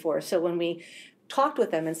service before. So when we talked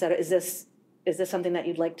with them and said, is this something that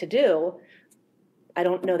you'd like to do? I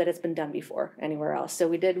don't know that it's been done before anywhere else. So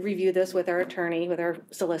we did review this with our attorney, with our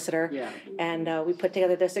solicitor, and we put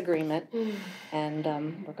together this agreement, and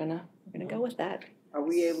we're gonna go with that. Are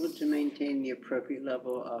we able to maintain the appropriate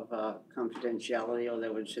level of confidentiality,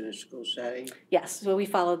 although it's in a school setting? Yes, so we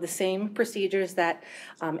follow the same procedures that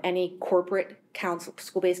any corporate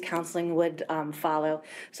school-based counseling would follow.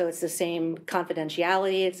 So it's the same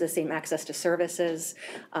confidentiality, it's the same access to services.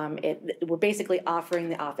 We're basically offering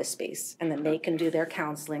the office space, and then they can do their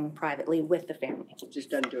counseling privately with the family.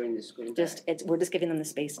 Just done during the school day? We're just giving them the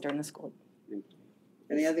space during the school.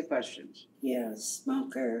 Any other questions? Yeah,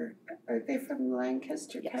 Smoker, are they from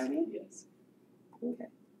Lancaster County? Yes. Okay.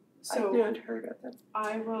 So I've not heard of them.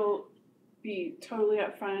 I will be totally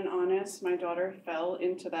upfront and honest. My daughter fell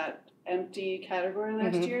into that empty category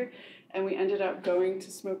last year, and we ended up going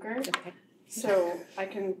to Smoker. Okay. So I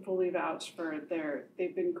can fully vouch for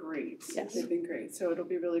they've been great. Yes. They've been great. So it'll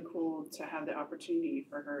be really cool to have the opportunity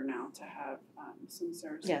for her now to have some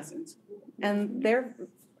services in school. And they're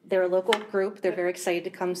a local group. They're very excited to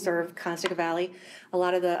come serve Conestoga Valley. A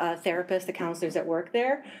lot of the therapists, the counselors that work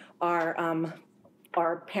there are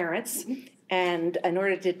parents. And in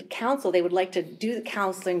order to counsel, they would like to do the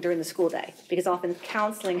counseling during the school day, because often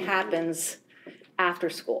counseling happens after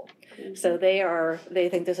school. So they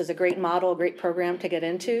think this is a great model, a great program to get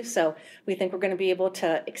into. So we think we're going to be able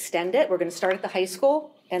to extend it. We're going to start at the high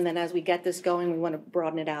school, and then as we get this going, we want to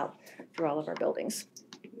broaden it out through all of our buildings.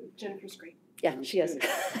 Jennifer's great. Yeah, she is.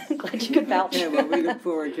 Glad you could vouch. Yeah, well, we look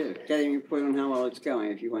forward to getting a report on how well it's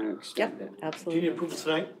going, if you want to extend it. Absolutely. Do you need approval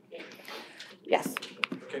tonight? Yes.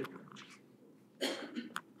 Okay.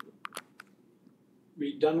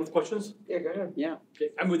 We done with questions? Yeah, go ahead. Yeah.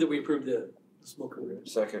 Okay, I move that we approve the Smoker agreement.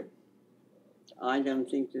 Second. I don't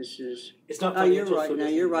think this is. It's not Oh, you're financial, right. so No,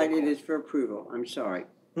 this you're is right. It local. is for approval. I'm sorry.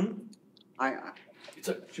 Should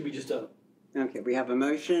be just Okay, we have a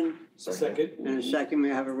motion. Second. And a second.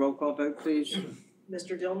 May I have a roll call vote, please?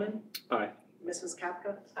 Mr. Dillman? Aye. Mrs.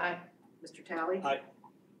 Kapka? Aye. Mr. Talley? Aye.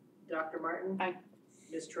 Dr. Martin? Aye.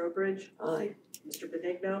 Ms. Trowbridge? Aye. Mr.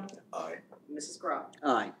 Benigno? Aye. Mrs. Groff?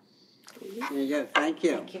 Aye. There you go. Thank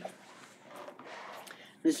you. Thank you.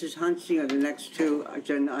 Mrs. Hunsinger, the next two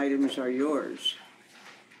agenda items are yours.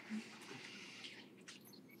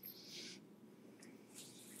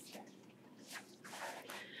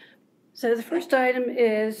 So the first item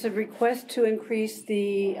is a request to increase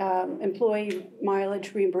the employee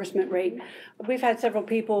mileage reimbursement rate. We've had several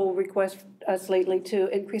people request us lately to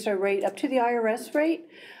increase our rate up to the IRS rate.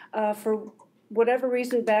 For whatever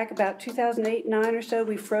reason, back about 2008-9 or so,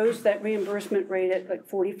 we froze that reimbursement rate at like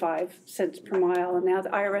 45 cents per mile, and now the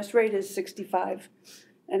IRS rate is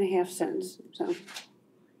 65.5 cents. So.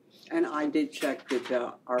 And I did check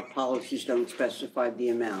that our policies don't specify the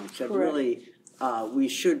amount, so Correct. really, we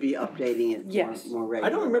should be updating it Yes. more regularly. I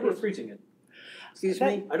don't remember freezing it. Excuse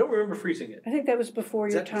me? I don't remember freezing it. I think that was before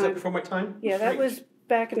your time. Is that before my time? Yeah, that was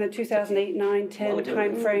back in the 2008, 9, 10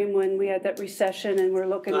 timeframe when we had that recession and we're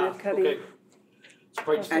looking at cutting. Okay.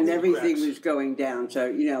 And everything was going down, so,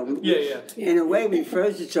 Yeah. in a way, we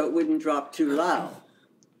froze it so it wouldn't drop too low.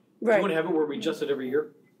 Do you want to have it where we adjust it every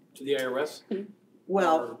year to the IRS?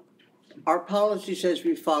 Well, our policy says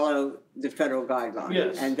we follow the federal guidelines.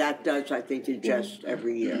 Yes. And that does, I think, adjust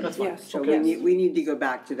every year. That's fine. Yes. So Okay. we need to go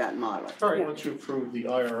back to that model. All right. Once you approve the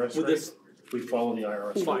IRS With rate, this- we follow the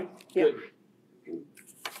IRS. Fine. Yeah. Good.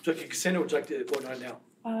 So consent, or would you like to vote on it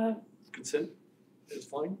now? Consent is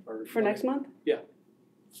fine? Or For next month? Yeah.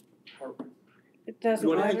 Or- It doesn't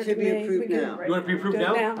You want matter it to to be me. approved We can now? You want it to be approved do it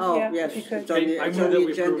now? Oh, yeah, yes, if you could. it's on the, I it's move on that the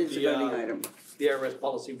we agenda, approve it's a the, voting item. The IRS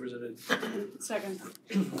policy presented. Second.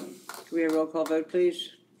 Can we have a roll call vote, please?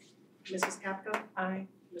 Mrs. Capco? Aye.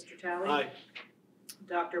 Mr. Talley? Aye.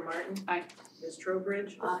 Dr. Martin? Aye. Ms.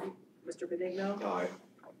 Trowbridge? Aye. Mr. Benigno? Aye.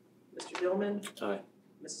 Mr. Dillman? Aye.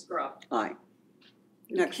 Mrs. Groff? Aye.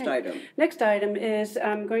 Next Okay. item. Next item is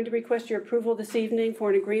I'm going to request your approval this evening for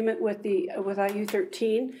an agreement with IU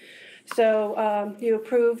 13. So you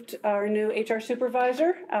approved our new HR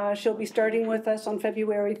supervisor. She'll be starting with us on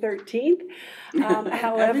February 13th.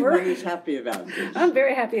 However, Everybody's happy about this. I'm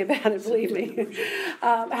very happy about it, believe me.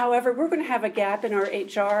 However, we're going to have a gap in our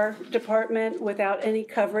HR department without any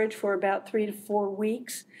coverage for about 3 to 4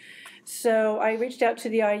 weeks. So I reached out to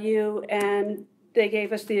the IU and they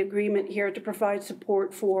gave us the agreement here to provide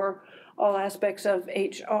support for all aspects of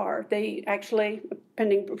HR. They actually,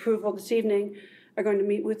 pending approval this evening, are going to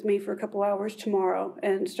meet with me for a couple hours tomorrow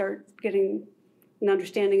and start getting an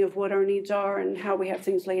understanding of what our needs are and how we have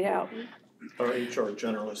things laid out. Our HR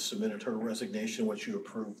generalist submitted her resignation, which you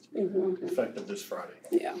approved, effective this Friday.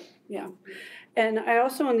 Yeah. And I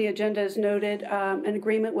also on the agenda is noted an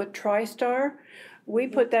agreement with TriStar. We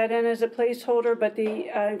put that in as a placeholder, but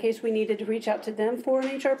in case we needed to reach out to them for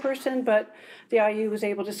an HR person, but the IU was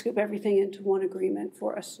able to scoop everything into one agreement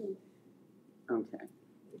for us. Okay.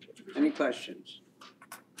 Any questions?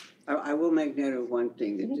 I will make note of one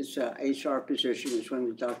thing, that this HR position is one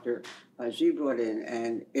that Dr. Z brought in,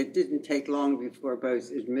 and it didn't take long before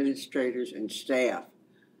both administrators and staff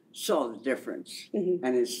saw the difference. And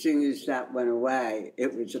as soon as that went away,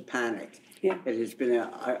 it was a panic. Yeah. It has been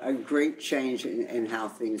a great change in how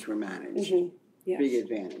things were managed. Yes. Big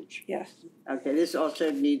advantage. Yes. Okay, this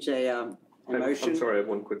also needs a motion. I'm sorry, I have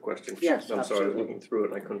one quick question. Yes, I'm sorry, I was absolutely. looking through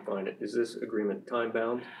it and I couldn't find it. Is this agreement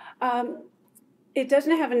time-bound? It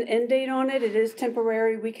doesn't have an end date on it. It is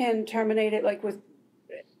temporary. We can terminate it like with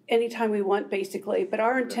any time we want, basically. But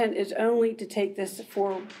our intent is only to take this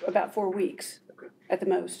for about 4 weeks at the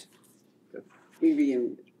most. We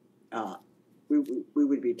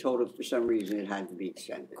would be told if for some reason it had to be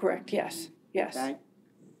extended. Correct. Yes. Yes. Okay?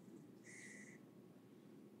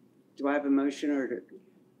 Do I have a motion or?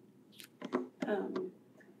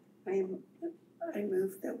 I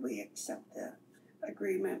move that we accept the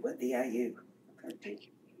agreement with the IU. Thank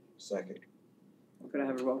you. Second. Could I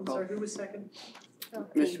have a roll I'm call? sorry, who was second?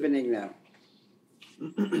 Mr. Benigno.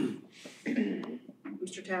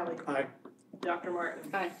 Mr. Talley? Aye. Dr. Martin?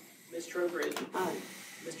 Aye. Ms. Trowbridge? Aye.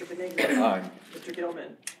 Mr. Benigno? Aye. Mr.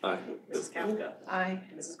 Gilman? Aye. Mrs. Kapka? Aye.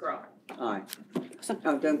 Mrs. Groff? Aye.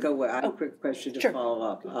 Oh, don't go away. I have a quick question to follow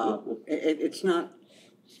up. It's not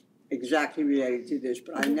exactly related to this,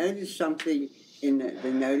 but I noticed something in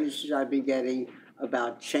the notices I've been getting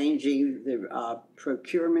about changing the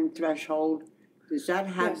procurement threshold. Does that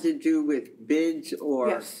have to do with bids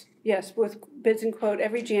or? Yes, with bids and quote,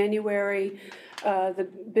 every January, the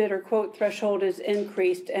bid or quote threshold is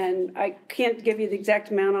increased, and I can't give you the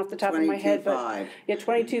exact amount off the top of my head, but 22.5. yeah,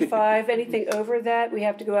 22.5. Anything over that, we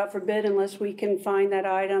have to go out for bid unless we can find that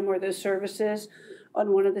item or those services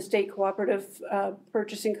on one of the state cooperative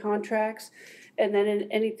purchasing contracts. And then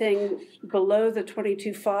anything below the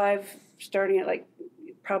 22.5, starting at like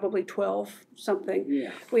probably 12 something,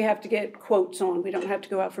 Yeah. we have to get quotes on. We don't have to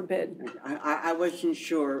go out for bid. I wasn't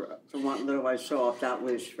sure from what little I saw, if that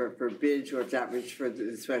was for bids or if that was for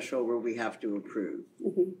the threshold where we have to approve.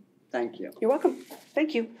 Mhm. Thank you. You're welcome.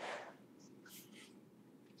 Thank you.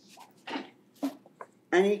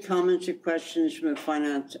 Any comments or questions from the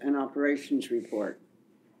Finance and Operations report?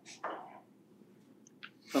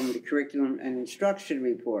 From the Curriculum and Instruction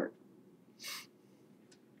report?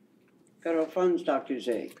 Federal funds, Dr.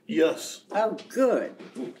 Z. Yes. Oh, good,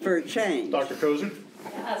 for a change. Dr. Kozer?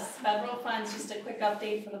 Yes, federal funds, just a quick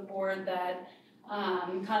update for the board that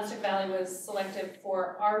Conestoga Valley was selected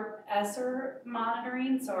for ARP ESSER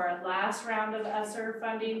monitoring, so our last round of ESSER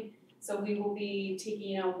funding. So we will be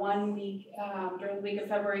taking a 1 week during the week of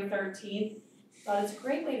February 13th. But it's a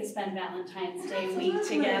great way to spend Valentine's Day week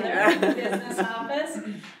together in the business office.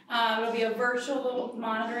 It'll be a virtual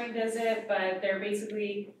monitoring visit, but they're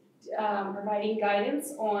basically providing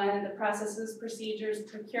guidance on the processes, procedures,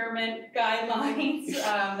 procurement guidelines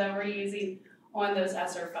that we're using on those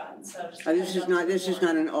ESSER funds. So just This is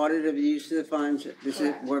not an audit of the use of the funds. This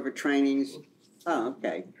Correct. is more of a trainings. Oh,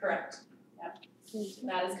 okay. Correct. Yep. So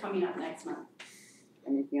that is coming up next month.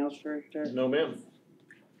 Anything else for Sir? No, ma'am.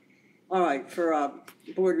 All right, for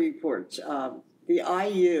board reports, the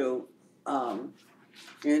IU,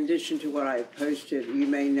 in addition to what I posted, you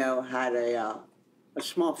may know, had a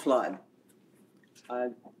small flood.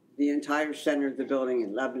 The entire center of the building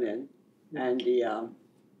in Lebanon and the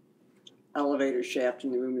elevator shaft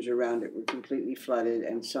and the rooms around it were completely flooded,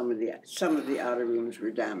 and some of the outer rooms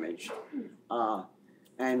were damaged.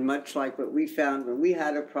 And much like what we found when we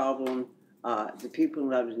had a problem, the people in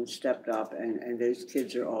Lebanon stepped up, and those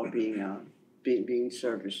kids are all being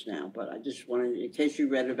serviced now. But I just wanted, in case you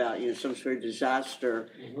read about some sort of disaster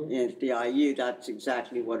in the IU, that's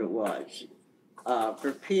exactly what it was.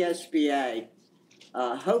 For PSBA,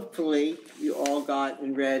 hopefully you all got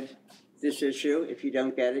and read this issue. If you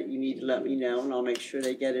don't get it, you need to let me know, and I'll make sure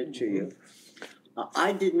they get it to you.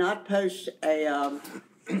 I did not post a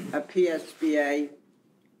PSBA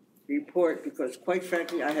report because, quite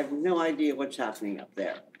frankly, I have no idea what's happening up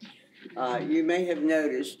there. You may have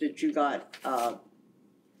noticed that you got an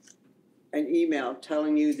email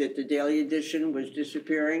telling you that the daily edition was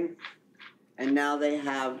disappearing, and now they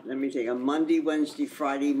have, let me think, a Monday, Wednesday,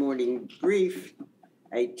 Friday morning brief,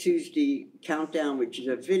 a Tuesday countdown, which is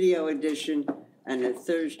a video edition, and a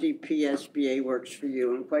Thursday PSBA works for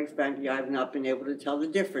you. And quite frankly, I've not been able to tell the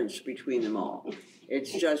difference between them all.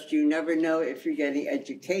 It's just you never know if you're getting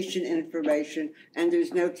education information, and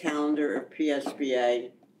there's no calendar of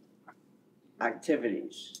PSBA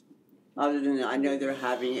activities. Other than that, I know they're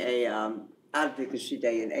having a advocacy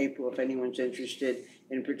day in April if anyone's interested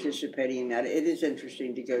in participating in that. It is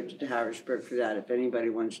interesting to go to Harrisburg for that if anybody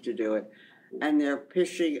wants to do it. And they're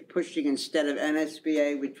pushing instead of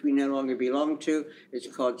NSBA, which we no longer belong to,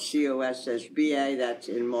 it's called COSSBA. That's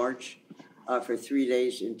in March for 3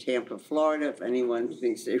 days in Tampa, Florida, if anyone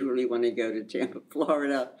thinks they really want to go to Tampa,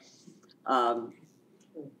 Florida. Other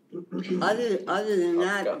than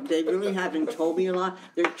that, they really haven't told me a lot.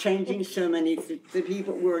 They're changing so many. The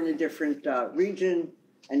people were in a different region,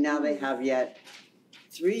 and now they have yet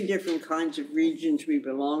 3 different kinds of regions we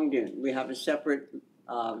belonged in. We have a separate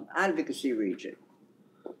advocacy region.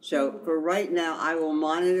 So for right now, I will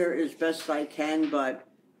monitor as best I can, but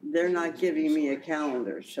they're not giving me a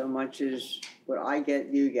calendar so much as what I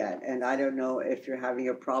get, you get. And I don't know if you're having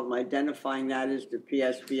a problem identifying that as the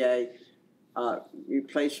PSBA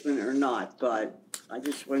replacement or not, but I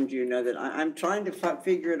just wanted you to know that I'm trying to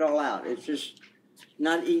figure it all out. It's just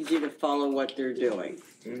not easy to follow what they're doing.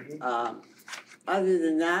 Other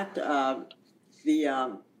than that,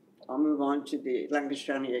 I'll move on to the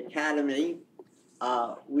Lancaster County Academy.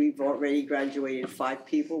 We've already graduated 5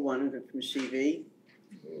 people, one of them from CV.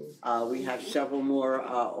 We have several more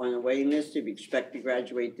on the waiting list that we expect to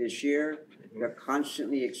graduate this year. They're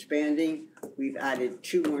constantly expanding. We've added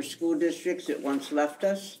 2 more school districts that once left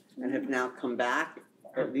us and have now come back,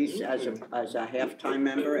 at least as a half-time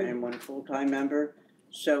member and 1 full-time member.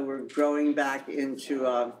 So we're growing back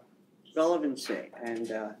into relevancy.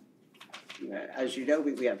 And as you know,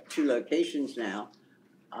 we have 2 locations now.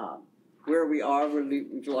 Where we are,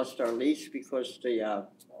 we've lost our lease because the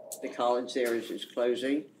college there is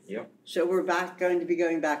closing. Yep. So we're going to be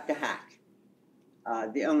going back to Hack.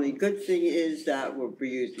 The only good thing is that we'll be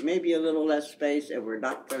using maybe a little less space, and we're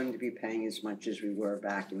not going to be paying as much as we were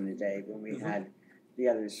back in the day when we had the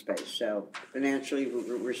other space. So financially,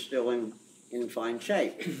 we're still in fine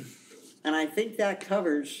shape. And I think that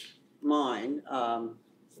covers mine.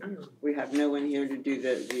 We have no one here to do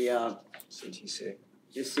the CTC.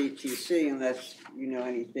 The CTC, unless you know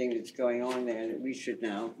anything that's going on there that we should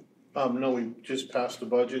know. No, we just passed the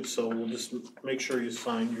budget, so we'll just make sure you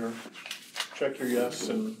check your yes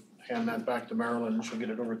and hand that back to Marilyn and she'll get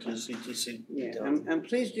it over to the CTC. Yeah, and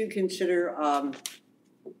please do consider,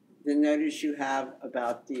 the notice you have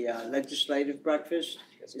about the legislative breakfast.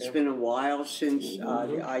 It's been a while since,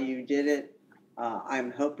 the IU did it.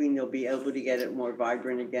 I'm hoping they'll be able to get it more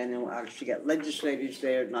vibrant again and we'll actually get legislators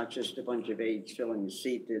there, not just a bunch of aides filling the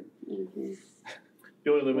seat that.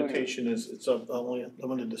 The only limitation is it's only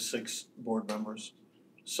limited to 6 board members,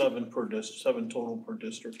 7 total per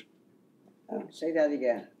district. Say that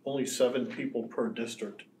again. Only 7 people per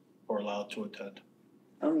district are allowed to attend.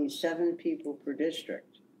 Only 7 people per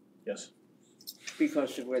district Yes.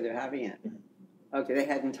 because of where they're having it. Okay, they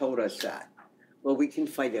hadn't told us that. Well, we can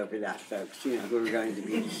fight over that, folks. You know, we're going to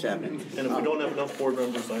be 7. And if we don't have enough board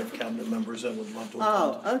members, I have cabinet members that would love to attend.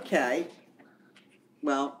 Oh, okay.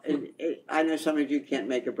 Well, I know some of you can't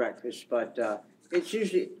make a breakfast, but it's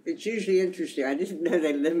usually interesting. I didn't know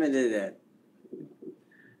they limited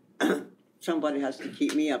it. Somebody has to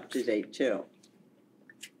keep me up to date too.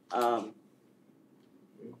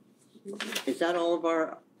 Is that all of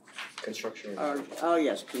our? Construction. Oh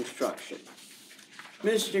yes, construction.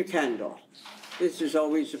 Mr. Kendall, this is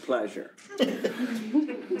always a pleasure.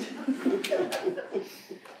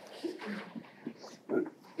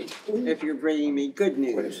 If you're bringing me good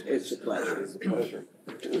news, it's a pleasure. It's a pleasure.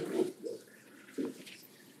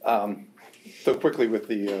 So quickly with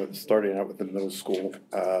the, starting out with the middle school,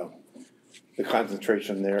 the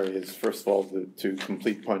concentration there is, first of all, to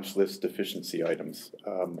complete punch list deficiency items.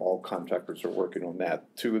 All contractors are working on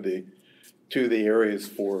that. Two of the areas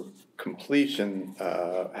for completion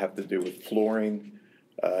have to do with flooring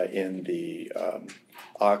in the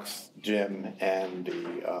Ox gym and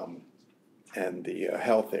the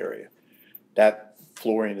health area. That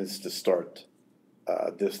flooring is to start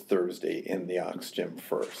this Thursday in the Ox gym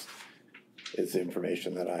first, is the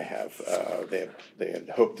information that I have. They had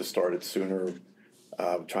hoped to start it sooner,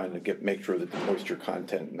 trying to make sure that the moisture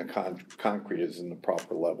content in the concrete is in the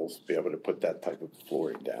proper levels to be able to put that type of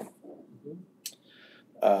flooring down.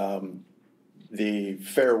 The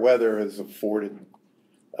fair weather has afforded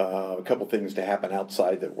a couple things to happen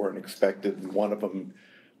outside that weren't expected. And one of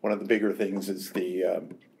the bigger things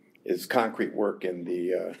is concrete work in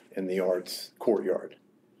the arts courtyard.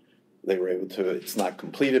 They were able to. It's not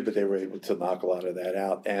completed, but they were able to knock a lot of that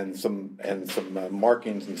out, and some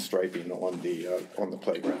markings and striping on the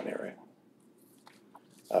playground area.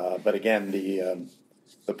 But again,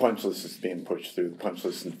 the punch list is being pushed through. The punch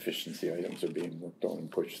list and efficiency items are being worked on and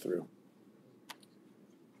pushed through.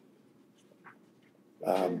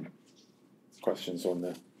 Questions on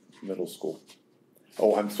the middle school?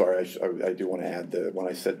 Oh, I'm sorry. I do want to add that when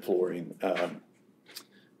I said flooring,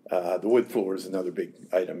 the wood floor is another big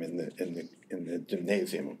item in the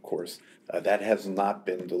gymnasium. Of course, that has not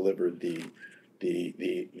been delivered. The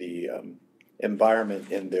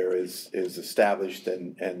environment in there is established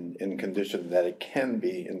and in condition that it can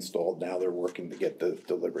be installed. Now they're working to get the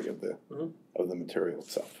delivery of the material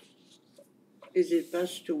itself. Is it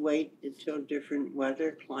best to wait until different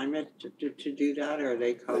weather, climate to do that, or are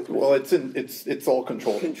they comfortable? Well, it's all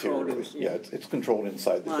controlled. Controlled, yeah, it's controlled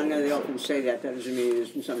inside the well, building. I know they often say that. That doesn't mean it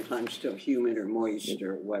isn't sometimes still humid or moist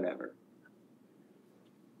or whatever.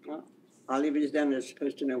 Well, I'll leave it to them. They're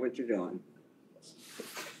supposed to know what you're doing.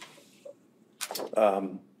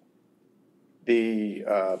 The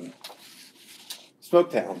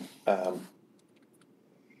Smoketown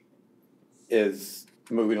is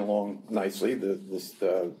moving along nicely.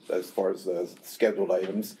 As far as the scheduled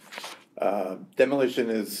items, demolition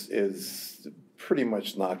is pretty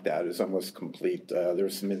much knocked out. It's almost complete.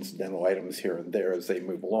 There's some incidental items here and there as they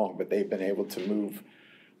move along, but they've been able to move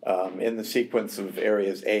in the sequence of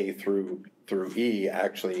areas A through E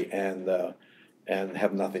actually, and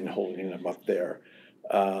have nothing holding them up there.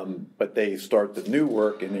 But they start the new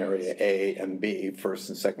work in area A and B, first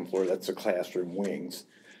and second floor. That's the classroom wings.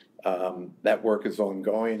 That work is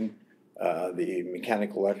ongoing. The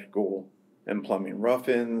mechanical, electrical, and plumbing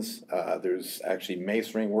rough-ins. There's actually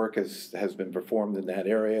masonry work has been performed in that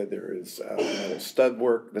area. There is stud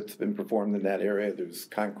work that's been performed in that area. There's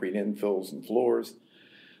concrete infills and floors.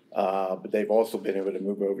 But they've also been able to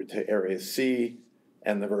move over to area C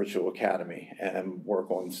and the virtual academy and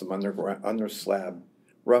work on some under slab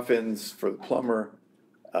rough-ins for the plumber,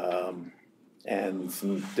 and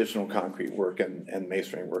some additional concrete work and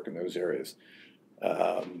masonry work in those areas.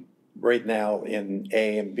 Right now in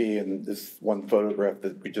A and B, and this one photograph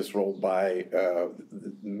that we just rolled by,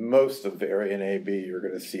 most of the area in A, B, you're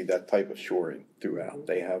going to see that type of shoring throughout.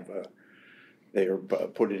 They are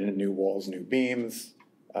putting in new walls, new beams.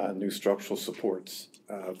 new structural supports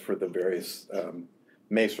for the various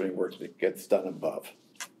masonry work that gets done above.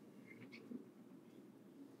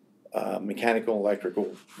 Mechanical and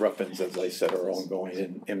electrical rough-ins, as I said, are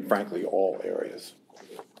ongoing in frankly all areas.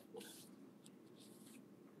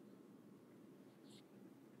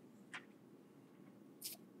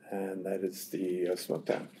 And that is the smoke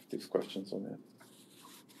town. These questions on that?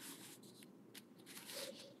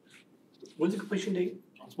 When's the completion date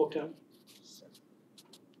on Smoketown?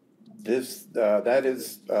 This that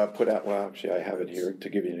is put out. Well, actually, I have it here to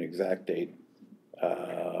give you an exact date.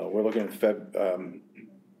 We're looking at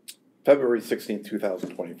February 16th,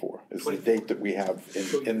 2024 is the date that we have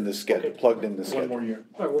in the schedule, plugged in the schedule. One more year.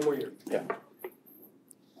 All right, one more year. Yeah.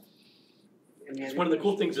 It's one of the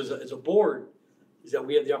cool things as a board is that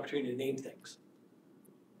we have the opportunity to name things.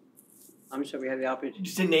 I'm sorry, we have the opportunity.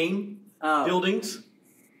 Just to name buildings.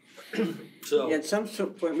 So yeah, at some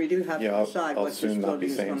point we do have to decide what this building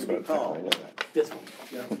is going to be called. That's fine.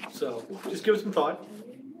 Yeah. So just give it some thought.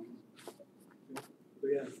 But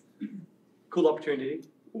yeah, cool opportunity.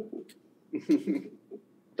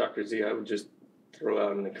 Dr. Z, I would just throw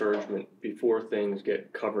out an encouragement before things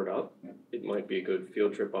get covered up. It might be a good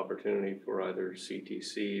field trip opportunity for either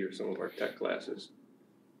CTC or some of our tech classes,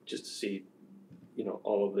 just to see,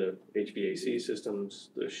 all of the HVAC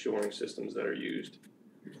systems, the shoring systems that are used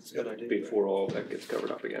before all of that gets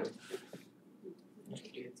covered up again.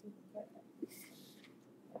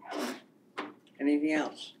 Anything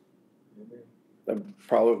else? I'd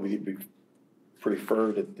probably be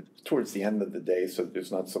preferred towards the end of the day, so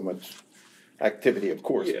there's not so much activity, of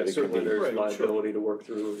course. Yeah, but it certainly could be, there's liability to work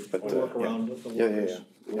through. But, work around the workers.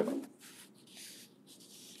 Yeah.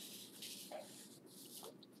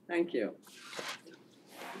 Thank you.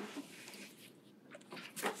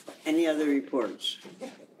 Any other reports?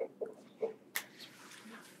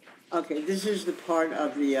 Okay, this is the part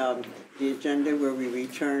of the agenda where we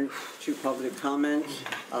return to public comments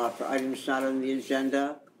for items not on the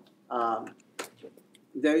agenda.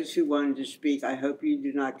 Those who wanted to speak, I hope you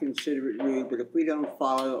do not consider it rude, but if we don't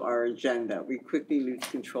follow our agenda, we quickly lose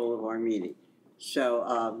control of our meeting.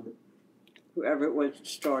 So whoever it was that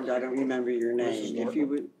started, I don't remember your name. If you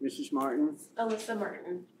would, Mrs. Martin? Alyssa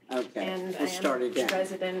Martin. Okay, And we'll start again.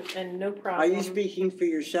 Resident, and no problem. Are you speaking for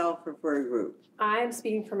yourself or for a group? I'm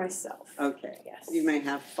speaking for myself. Okay. Yes. You may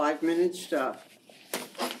have 5 minutes to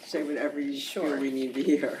say whatever you feel we need to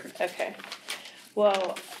hear. Okay.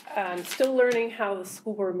 Well, I'm still learning how the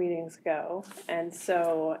school board meetings go, and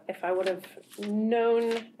so if I would have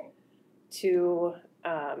known to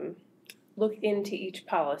look into each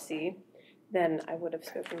policy, then I would have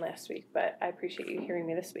spoken last week, but I appreciate you hearing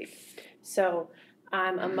me this week. So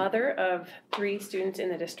I'm a mother of 3 students in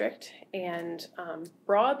the district, and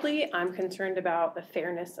broadly, I'm concerned about the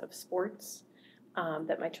fairness of sports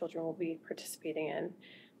that my children will be participating in.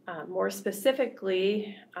 More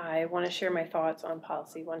specifically, I want to share my thoughts on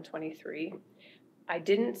Policy 123. I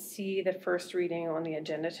didn't see the first reading on the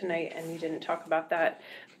agenda tonight, and you didn't talk about that,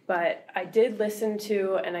 but I did listen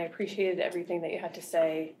to, and I appreciated everything that you had to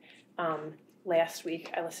say last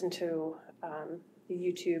week. I listened to the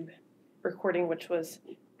YouTube recording, which was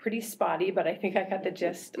pretty spotty, but I think I got the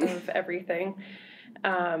gist of everything.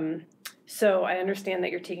 So I understand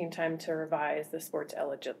that you're taking time to revise the sports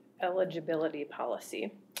eligibility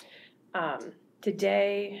policy.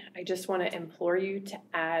 Today, I just want to implore you to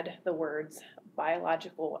add the words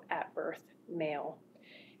biological at birth male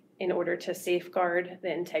in order to safeguard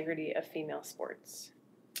the integrity of female sports.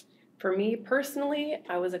 For me personally,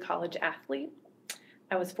 I was a college athlete.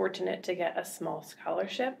 I was fortunate to get a small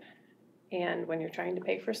scholarship, and when you're trying to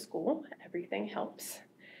pay for school, everything helps.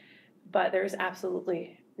 But there's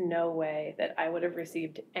absolutely no way that I would have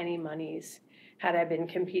received any monies had I been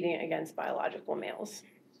competing against biological males.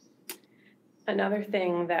 Another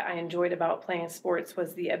thing that I enjoyed about playing sports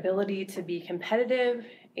was the ability to be competitive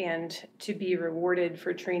and to be rewarded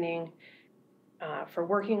for training, for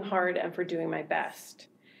working hard, and for doing my best.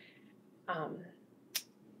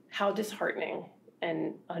 How disheartening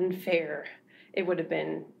and unfair it would have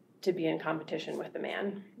been to be in competition with a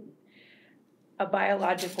man. A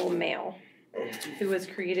biological male who was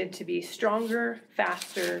created to be stronger,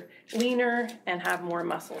 faster, leaner, and have more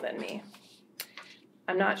muscle than me.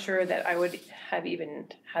 I'm not sure that I would have even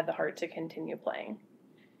had the heart to continue playing.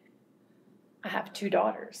 I have 2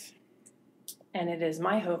 daughters, and it is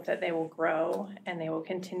my hope that they will grow and they will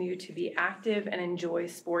continue to be active and enjoy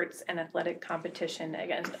sports and athletic competition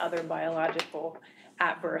against other biological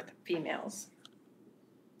at-birth females.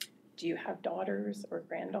 Do you have daughters or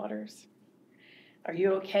granddaughters? Are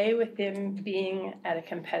you okay with them being at a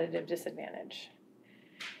competitive disadvantage?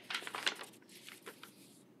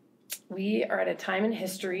 We are at a time in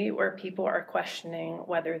history where people are questioning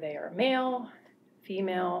whether they are male,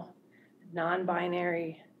 female,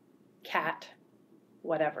 non-binary, cat,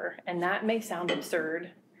 whatever. And that may sound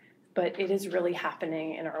absurd, but it is really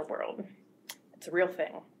happening in our world. It's a real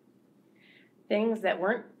thing. Things that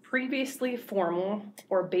weren't previously formal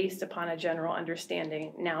or based upon a general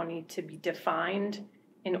understanding now need to be defined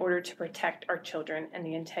in order to protect our children and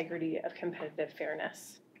the integrity of competitive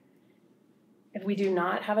fairness. If we do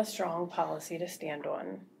not have a strong policy to stand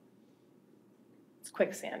on, it's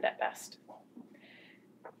quicksand at best.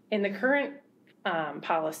 In the current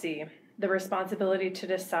policy, the responsibility to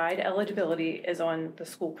decide eligibility is on the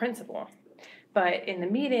school principal. But in the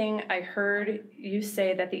meeting, I heard you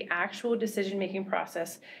say that the actual decision-making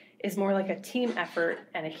process is more like a team effort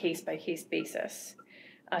and a case-by-case basis.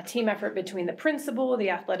 A team effort between the principal,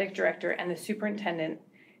 the athletic director, and the superintendent,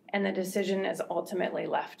 and the decision is ultimately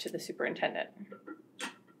left to the superintendent.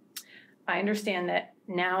 I understand that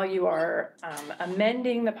now you are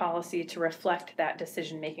amending the policy to reflect that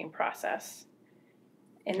decision-making process.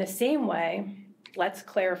 In the same way, let's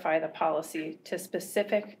clarify the policy to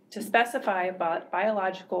specify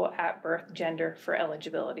biological at-birth gender for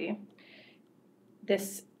eligibility.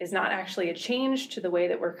 This is not actually a change to the way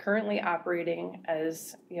that we're currently operating,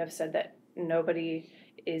 as you have said that nobody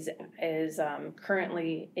is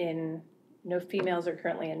currently in, no females are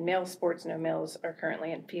currently in male sports, no males are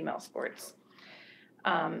currently in female sports.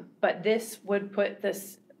 But this would put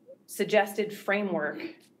this suggested framework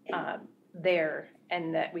there,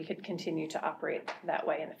 and that we could continue to operate that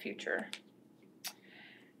way in the future.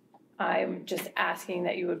 I'm just asking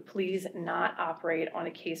that you would please not operate on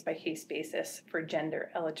a case-by-case basis for gender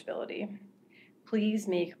eligibility. Please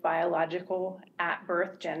make biological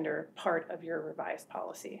at-birth gender part of your revised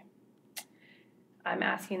policy. I'm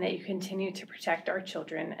asking that you continue to protect our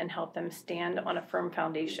children and help them stand on a firm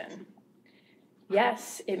foundation.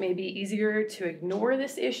 Yes, it may be easier to ignore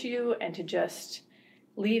this issue and to just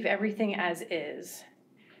leave everything as is,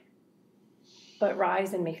 but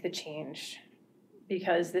rise and make the change,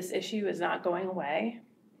 because this issue is not going away,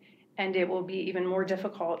 and it will be even more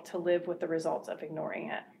difficult to live with the results of ignoring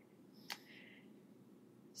it.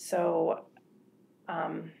 So,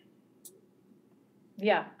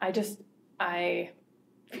 yeah, I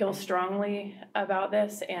feel strongly about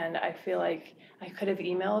this, and I feel like I could have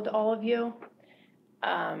emailed all of you,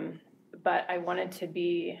 but I wanted to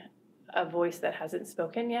be a voice that hasn't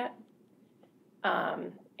spoken yet.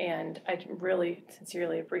 And I really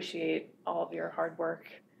sincerely appreciate all of your hard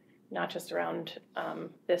work, not just around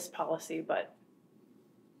this policy, but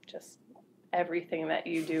just everything that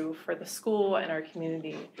you do for the school and our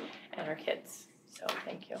community and our kids. So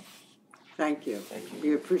thank you. Thank you.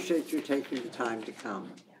 We appreciate you taking the time to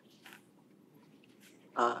come.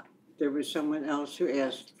 There was someone else who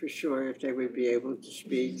asked for sure if they would be able to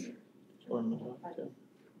speak.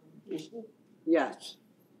 Yes.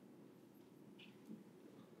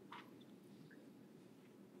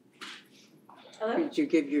 Hello? Could you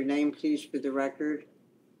give your name, please, for the record?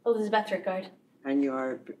 Elizabeth Rickard. And you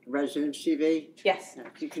are a resident of CV? Yes.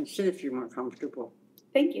 You can sit if you're more comfortable.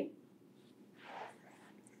 Thank you.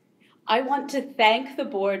 I want to thank the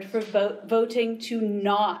board for voting to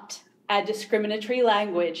not add discriminatory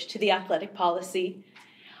language to the athletic policy.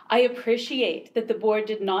 I appreciate that the board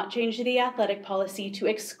did not change the athletic policy to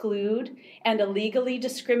exclude and illegally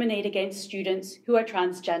discriminate against students who are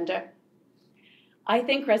transgender. I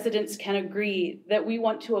think residents can agree that we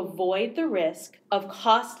want to avoid the risk of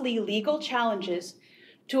costly legal challenges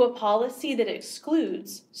to a policy that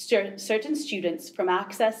excludes certain students from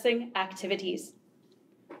accessing activities.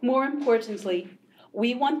 More importantly,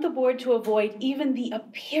 we want the board to avoid even the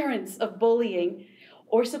appearance of bullying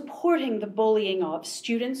or supporting the bullying of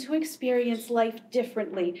students who experience life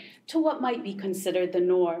differently to what might be considered the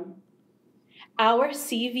norm. Our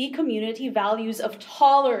CV community values of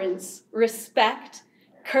tolerance, respect,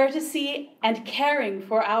 courtesy, and caring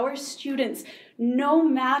for our students, no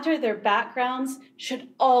matter their backgrounds, should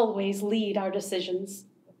always lead our decisions.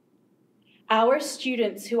 Our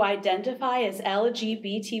students who identify as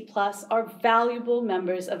LGBT+ are valuable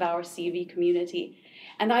members of our CV community,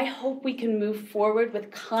 and I hope we can move forward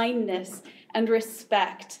with kindness and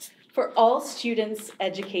respect for all students,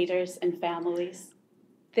 educators, and families.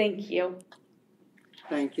 Thank you.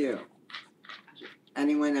 Thank you.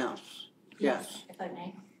 Anyone else? Yes. If I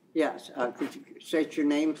may. Yes. Could you state your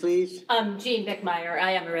name, please? Jean Bickmeyer.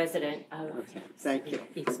 I am a resident of Thank you.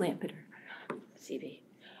 East Lampeter, CB.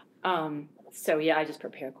 So yeah, I just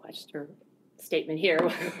prepare questions or statement here.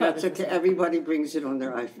 That's okay, everybody brings it on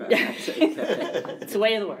their iPhone, that's okay. It's the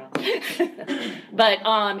way of the world.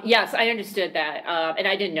 But yes, I understood that, and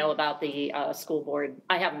I didn't know about the school board.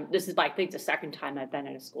 This is, I think, the second time I've been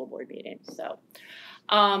at a school board meeting, so.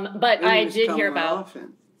 But I did hear about.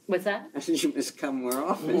 Often. What's that? I said you must come more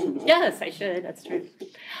often. Yes, I should, that's true.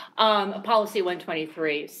 Policy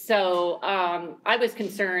 123. So I was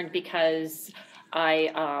concerned because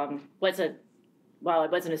I wasn't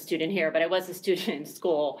a student here, but I was a student in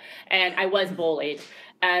school, and I was bullied.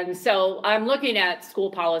 And so I'm looking at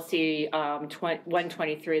school policy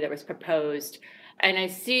 123 that was proposed, and I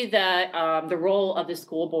see that the role of the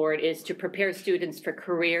school board is to prepare students for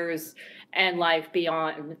careers and life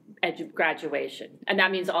beyond graduation, and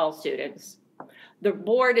that means all students. The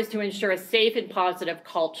board is to ensure a safe and positive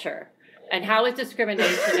culture. And how is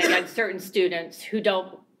discrimination against certain students who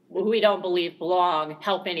we don't believe belong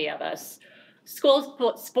help any of us?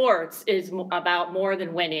 School sports is about more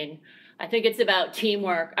than winning. I think it's about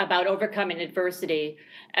teamwork, about overcoming adversity,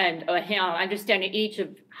 and understanding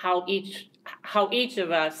how each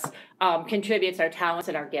of us contributes our talents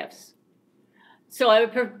and our gifts. So I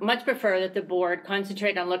would much prefer that the board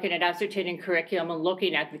concentrate on looking at ascertaining curriculum and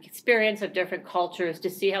looking at the experience of different cultures to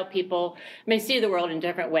see how people may see the world in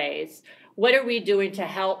different ways. What are we doing to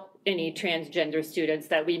help any transgender students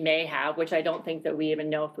that we may have, which I don't think that we even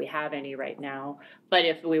know if we have any right now, but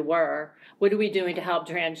if we were, what are we doing to help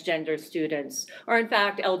transgender students, or in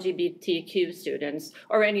fact LGBTQ students,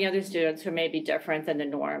 or any other students who may be different than the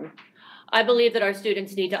norm? I believe that our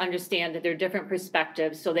students need to understand that there are different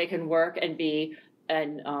perspectives so they can work and be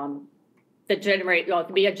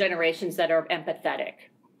generations that are empathetic.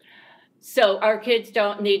 So our kids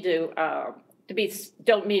don't need to be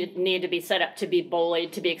set up to be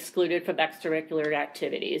bullied, to be excluded from extracurricular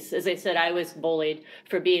activities. As I said, I was bullied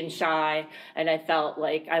for being shy, and I felt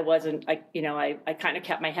like I wasn't, I kind of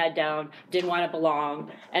kept my head down, didn't want to belong,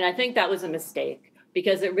 and I think that was a mistake,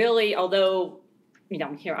 because it really, although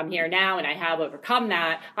I'm here now, and I have overcome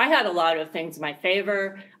that, I had a lot of things in my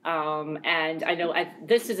favor, and I know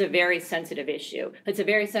this is a very sensitive issue. It's a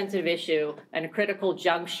very sensitive issue and a critical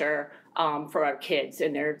juncture for our kids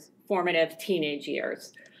in their formative teenage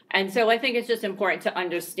years. And so I think it's just important to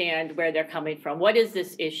understand where they're coming from. What is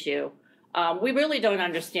this issue? We really don't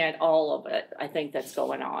understand all of it, I think, that's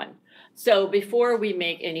going on. So before we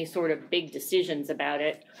make any sort of big decisions about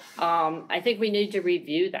it, I think we need to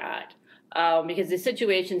review that. Because the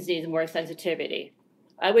situations need more sensitivity.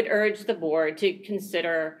 I would urge the board to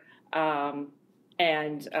consider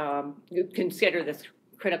consider this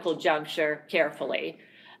critical juncture carefully.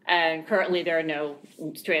 And currently there are no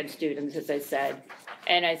trans students, as I said.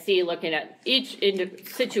 And I see looking at each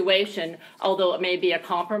situation, although it may be a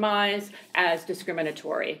compromise, as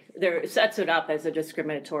discriminatory. There sets it up as a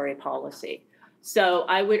discriminatory policy. So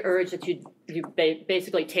I would urge that you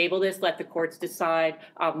basically table this, let the courts decide,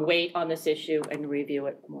 wait on this issue, and review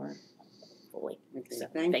it more fully. Okay, So,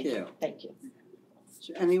 thank you. Thank you. Is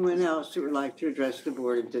there anyone else who would like to address the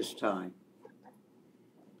board at this time?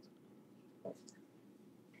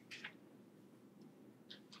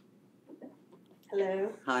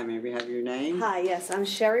 Hello. Hi, may we have your name? Hi, yes, I'm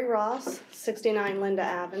Sherry Ross, 69 Linda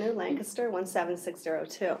Avenue, Lancaster,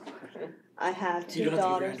 17602. I have two You don't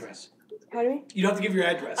have to give your daughters. address. Pardon me? You don't have to give your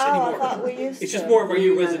address Oh, anymore. I thought we used It's to. just more of are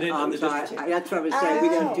you a resident in I'm the sorry, district? that's what I was saying, we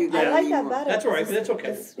don't do that I like anymore. that better. That's all right, It's- but that's okay.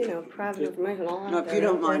 It's, private information all out No, if there. you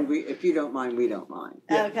don't mind, we don't mind.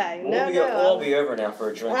 Okay, We'll be over now for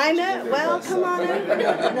a drink. I know, well, come on in.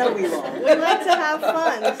 No, we won't. We like to have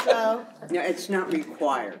fun, so. No, it's not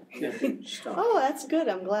required. Stop. Oh, that's good,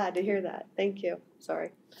 I'm glad to hear that, thank you,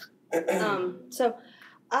 sorry. So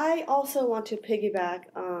I also want to piggyback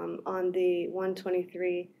on the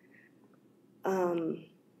 123, I'm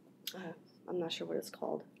not sure what it's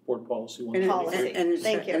called. Board policy one. Policy,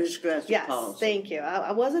 thank you. And it's class Yes, policy. thank you.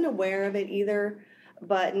 I wasn't aware of it either,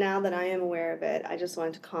 but now that I am aware of it, I just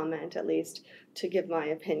wanted to comment, at least to give my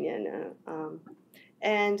opinion.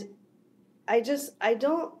 And I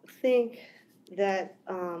don't think that,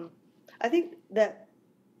 I think that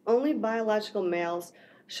only biological males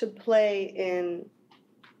should play in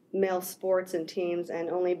male sports and teams,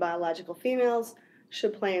 and only biological females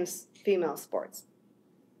should play in female sports.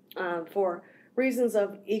 For reasons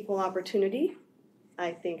of equal opportunity,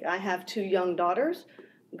 I think I have two young daughters,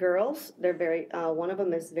 girls. They're very, one of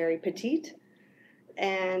them is very petite,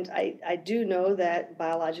 and I do know that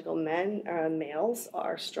biological males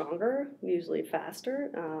are stronger, usually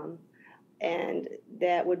faster, and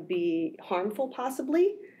that would be harmful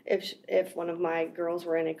possibly if one of my girls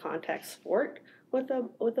were in a contact sport with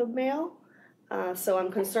a male. So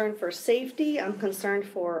I'm concerned for safety, I'm concerned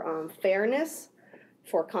for fairness,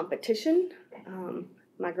 for competition.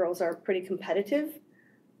 My girls are pretty competitive,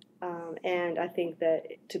 and I think that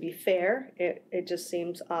to be fair, it just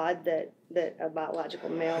seems odd that a biological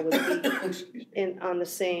male would be on the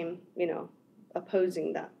same,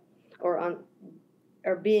 opposing them,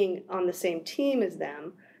 or being on the same team as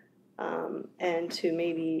them, and to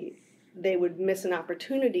maybe they would miss an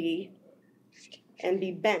opportunity and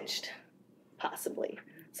be benched, possibly.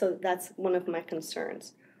 So that's one of my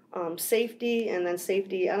concerns. Safety, I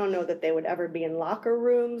don't know that they would ever be in locker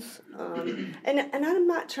rooms. And I'm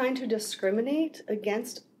not trying to discriminate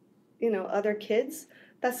against, other kids.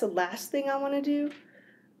 That's the last thing I want to do.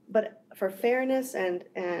 But for fairness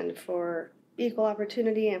and for equal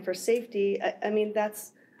opportunity and for safety,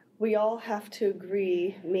 we all have to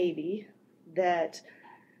agree, maybe, that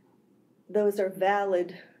those are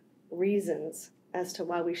valid reasons as to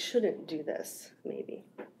why we shouldn't do this, maybe.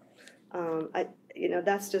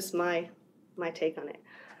 That's just my take on it.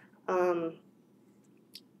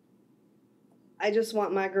 I just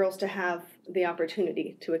want my girls to have the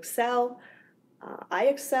opportunity to excel. I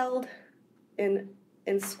excelled in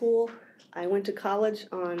school. I went to college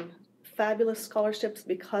on fabulous scholarships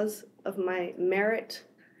because of my merit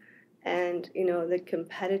and, the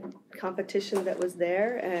competition that was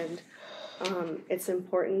there. And it's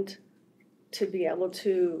important to be able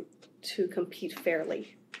to compete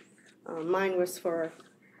fairly. Mine was for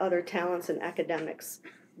other talents and academics,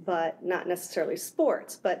 but not necessarily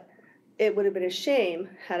sports. But it would have been a shame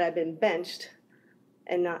had I been benched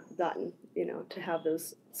and not gotten, to have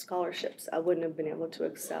those scholarships. I wouldn't have been able to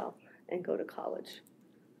excel and go to college.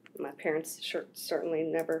 My parents certainly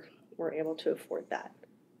never were able to afford that.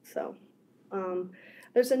 So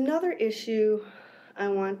there's another issue I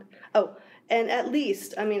want. Oh, and at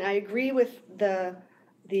least, I agree with the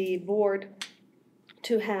board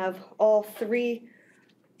to have all three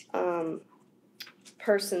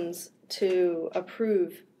persons to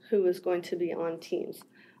approve who is going to be on teams.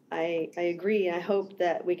 I agree. I hope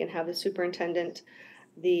that we can have the superintendent,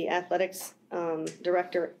 the athletics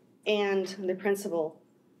director, and the principal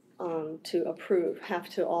to approve, have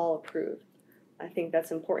to all approve. I think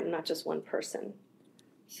that's important, not just one person.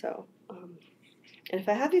 So, and if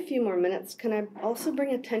I have a few more minutes, can I also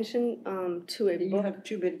bring attention to a book? You have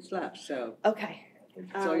 2 minutes left, so. Okay.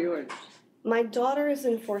 It's all yours. My daughter is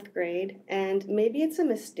in 4th grade, and maybe it's a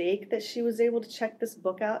mistake that she was able to check this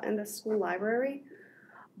book out in the school library,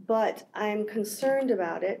 but I'm concerned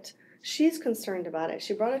about it. She's concerned about it.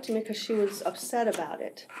 She brought it to me because she was upset about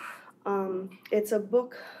it. It's a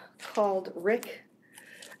book called Rick,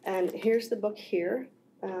 and here's the book here.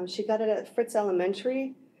 She got it at Fritz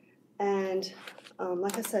Elementary, and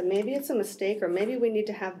like I said, maybe it's a mistake, or maybe we need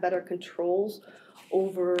to have better controls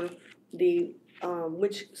over the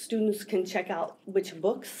which students can check out which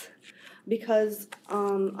books, because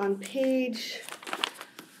on page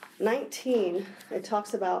 19 it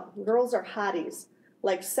talks about girls are hotties,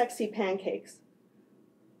 like sexy pancakes.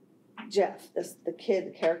 Jeff, the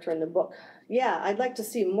character in the book. Yeah, I'd like to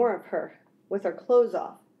see more of her with her clothes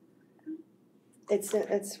off. It's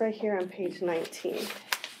right here on page 19.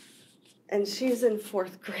 And she's in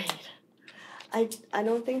 4th grade. I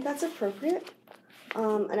don't think that's appropriate.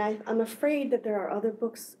 And I'm afraid that there are other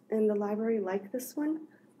books in the library like this one,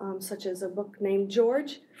 such as a book named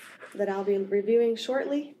George that I'll be reviewing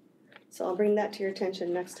shortly. So I'll bring that to your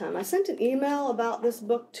attention next time. I sent an email about this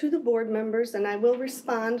book to the board members, and I will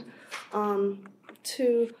respond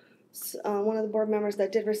to one of the board members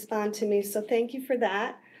that did respond to me. So thank you for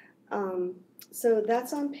that. So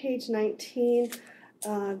that's on page 19.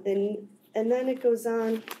 And then it goes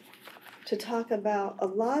on to talk about a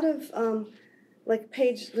lot of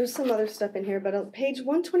there's some other stuff in here, but page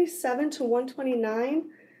 127 to 129,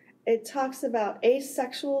 it talks about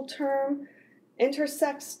asexual term,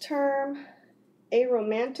 intersex term,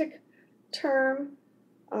 aromantic term,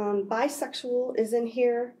 bisexual is in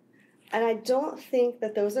here, and I don't think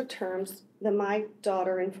that those are terms that my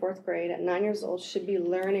daughter in 4th grade at 9 years old should be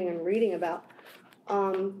learning and reading about,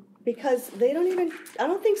 because I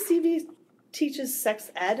don't think CV teaches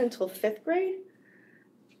sex ed until 5th grade.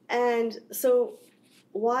 And so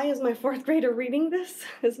why is my 4th grader reading this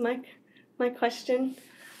is my question.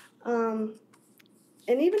 And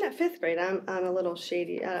even at 5th grade, I'm a little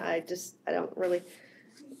shady. I don't really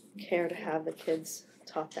care to have the kids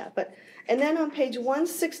taught that. And then on page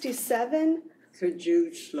 167. Could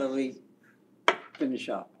you slowly finish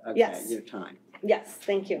up? Okay, yes. Your time. Yes,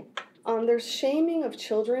 thank you. There's shaming of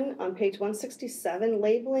children on page 167,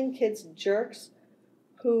 labeling kids jerks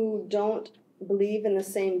who don't believe in the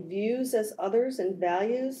same views as others and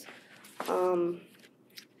values.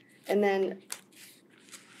 And then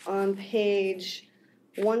on page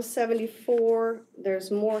 174,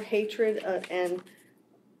 there's more hatred and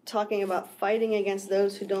talking about fighting against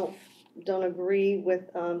those who don't agree with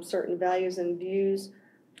certain values and views.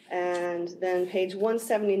 And then page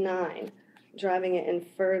 179, driving it in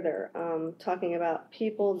further, talking about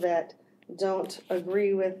people that don't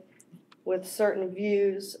agree with certain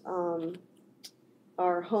views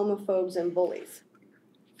are homophobes and bullies.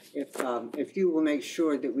 If you will make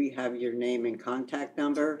sure that we have your name and contact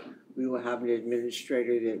number, we will have an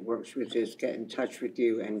administrator that works with this get in touch with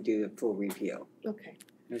you and do the full review. Okay.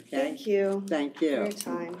 Okay? Thank you. Thank you. For your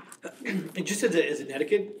time. And just as an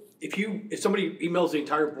etiquette, if somebody emails the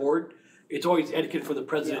entire board, it's always etiquette for the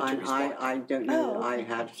president to respond. I don't know that I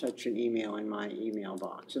have such an email in my email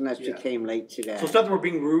box, unless it came late today. So it's not that we're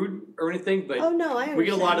being rude or anything, but Oh, no, I we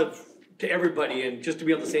get a lot understand. to everybody, and just to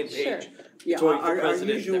be on the same page. Sure. Yeah, it's always the our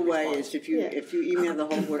president usual that way responds. is if you email the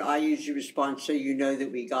whole board, I usually respond so you know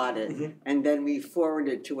that we got it, and then we forward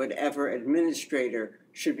it to whatever administrator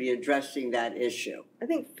should be addressing that issue. I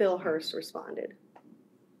think Phil Hurst responded.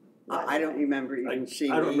 I don't remember even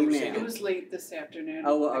seeing I the don't remember seeing email. It was late this afternoon.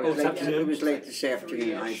 Oh, well, this afternoon? it was late this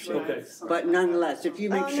afternoon, I Three-ish, see. right? Okay. But nonetheless, if you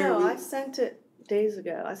make Oh, sure no, we. I sent it days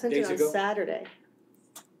ago. I sent Days it on ago? Saturday.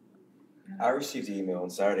 I received the email on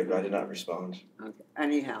Saturday, but I did not respond. Okay.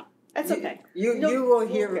 Anyhow. That's okay. You You'll- will we'll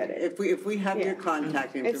hear, get it. if we have your Yeah.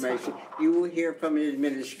 contact It's fine. information, you will hear from an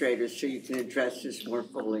administrator so you can address this more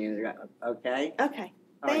fully, okay? Okay.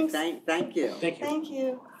 All right, Thanks. thank you. Thank you. Thank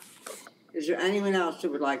you. Is there anyone else that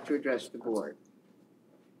would like to address the board?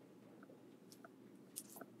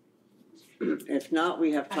 If not,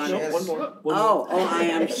 we have time. No, one more. One more. Oh, I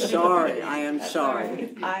am sorry, I am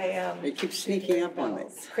sorry. I They keep sneaking up on me.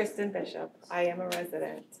 Kristen Bishop. I am a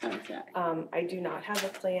resident. Okay. I do not have a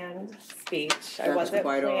planned speech. I That's wasn't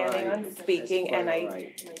quite all planning right. on speaking, That's and quite all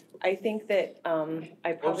right. I think that I Oh,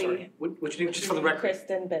 I'm probably sorry. What's your name, just for the record?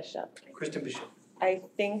 Kristen Bishop. Kristen Bishop. I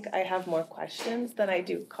think I have more questions than I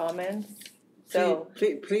do comments. So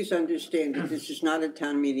Please understand that this is not a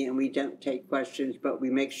town meeting and we don't take questions, but we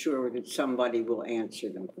make sure that somebody will answer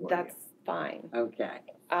them for you. that's fine. Okay.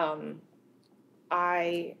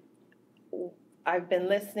 I've been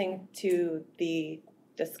listening to the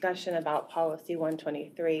discussion about policy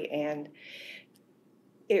 123, and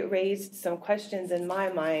it raised some questions in my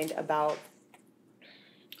mind about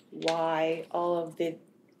why all of the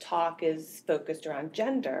talk is focused around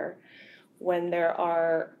gender when there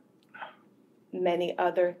are many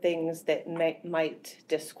other things that might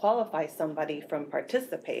disqualify somebody from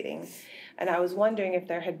participating. And I was wondering if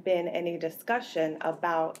there had been any discussion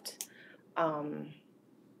about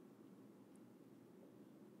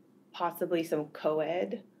possibly some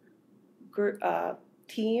co-ed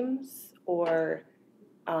teams or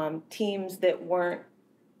teams that weren't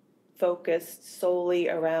focused solely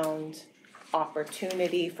around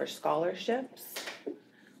opportunity for scholarships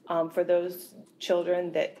for those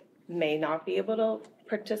children that may not be able to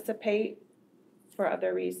participate for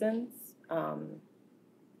other reasons.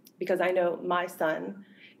 Because I know my son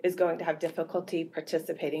is going to have difficulty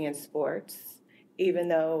participating in sports, even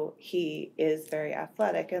though he is very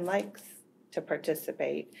athletic and likes to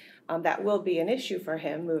participate. That will be an issue for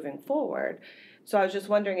him moving forward. So I was just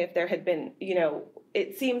wondering if there had been,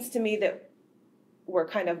 it seems to me that we're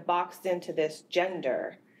kind of boxed into this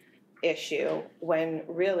gender issue when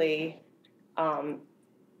really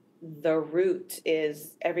the root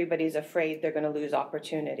is everybody's afraid they're going to lose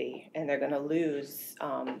opportunity and they're going to lose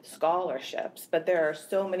scholarships. But there are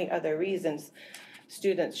so many other reasons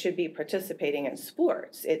students should be participating in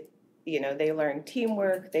sports. They learn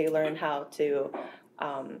teamwork, they learn how to,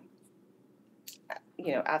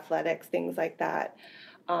 athletics, things like that.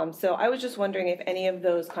 So I was just wondering if any of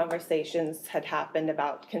those conversations had happened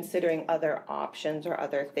about considering other options or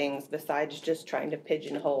other things besides just trying to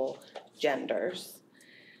pigeonhole genders.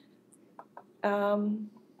 And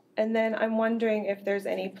then I'm wondering if there's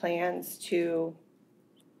any plans to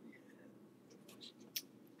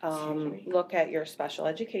look at your special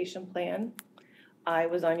education plan. I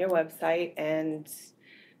was on your website and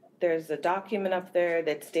there's a document up there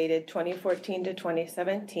that's dated 2014 to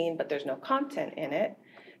 2017, but there's no content in it.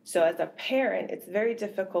 So as a parent, it's very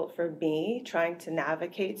difficult for me trying to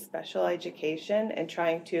navigate special education and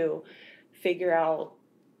trying to figure out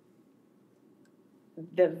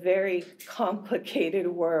the very complicated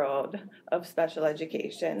world of special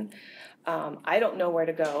education. I don't know where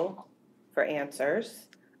to go for answers.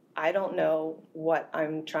 I don't know what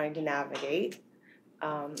I'm trying to navigate.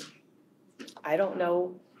 I don't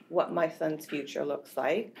know what my son's future looks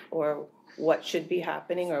like or what should be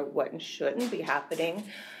happening or what shouldn't be happening.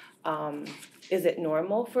 Is it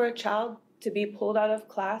normal for a child to be pulled out of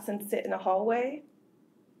class and sit in a hallway?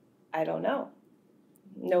 I don't know.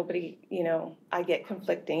 Nobody, I get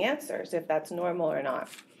conflicting answers if that's normal or not.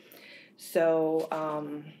 So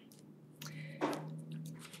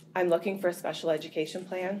I'm looking for a special education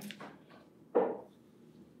plan.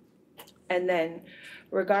 And then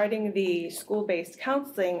regarding the school-based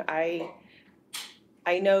counseling, I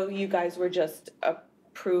know you guys were just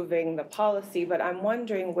approving the policy, but I'm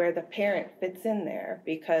wondering where the parent fits in there,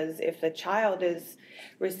 because if the child is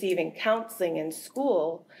receiving counseling in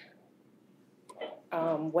school,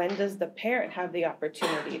 when does the parent have the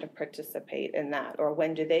opportunity to participate in that? Or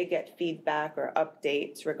when do they get feedback or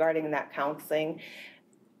updates regarding that counseling?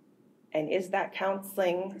 And is that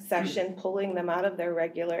counseling session pulling them out of their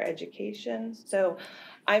regular education? So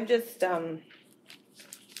I'm just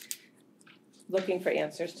looking for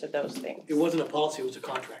answers to those things. It wasn't a policy, it was a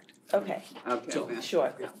contract. Okay. Okay.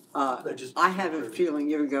 Sure. I have a feeling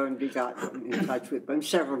you're going to be gotten in touch with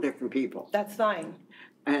several different people. That's fine.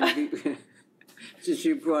 And since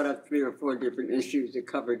you brought up 3 or 4 different issues that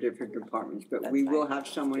cover different departments, but we will have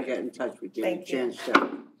someone get in touch with you. Thank you. Chance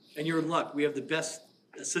to. And you're in luck, we have the best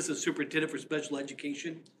assistant superintendent for special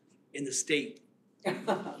education in the state.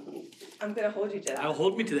 I'm gonna hold you to that. I'll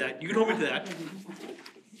hold me to that, you can hold me to that.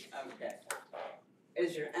 Okay.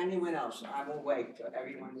 Is there anyone else? I will wait till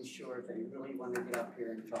everyone is sure if they really want to get up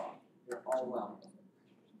here and talk. You're all welcome.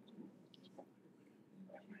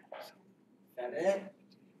 Is that it?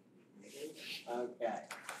 Okay.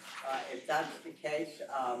 If that's the case,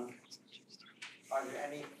 are there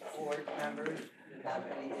any board members who have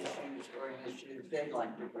any issues or initiatives they'd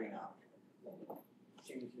like to bring up?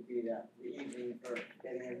 Seems to be the evening for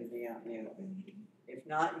getting everything out in the open. If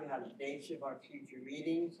not, you have the dates of our future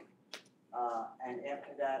meetings. And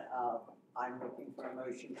after that, I'm looking for a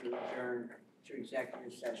motion to adjourn to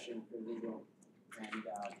executive session for legal and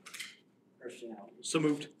personnel. So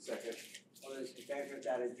moved. Second. All those in favor of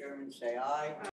that adjournment say aye.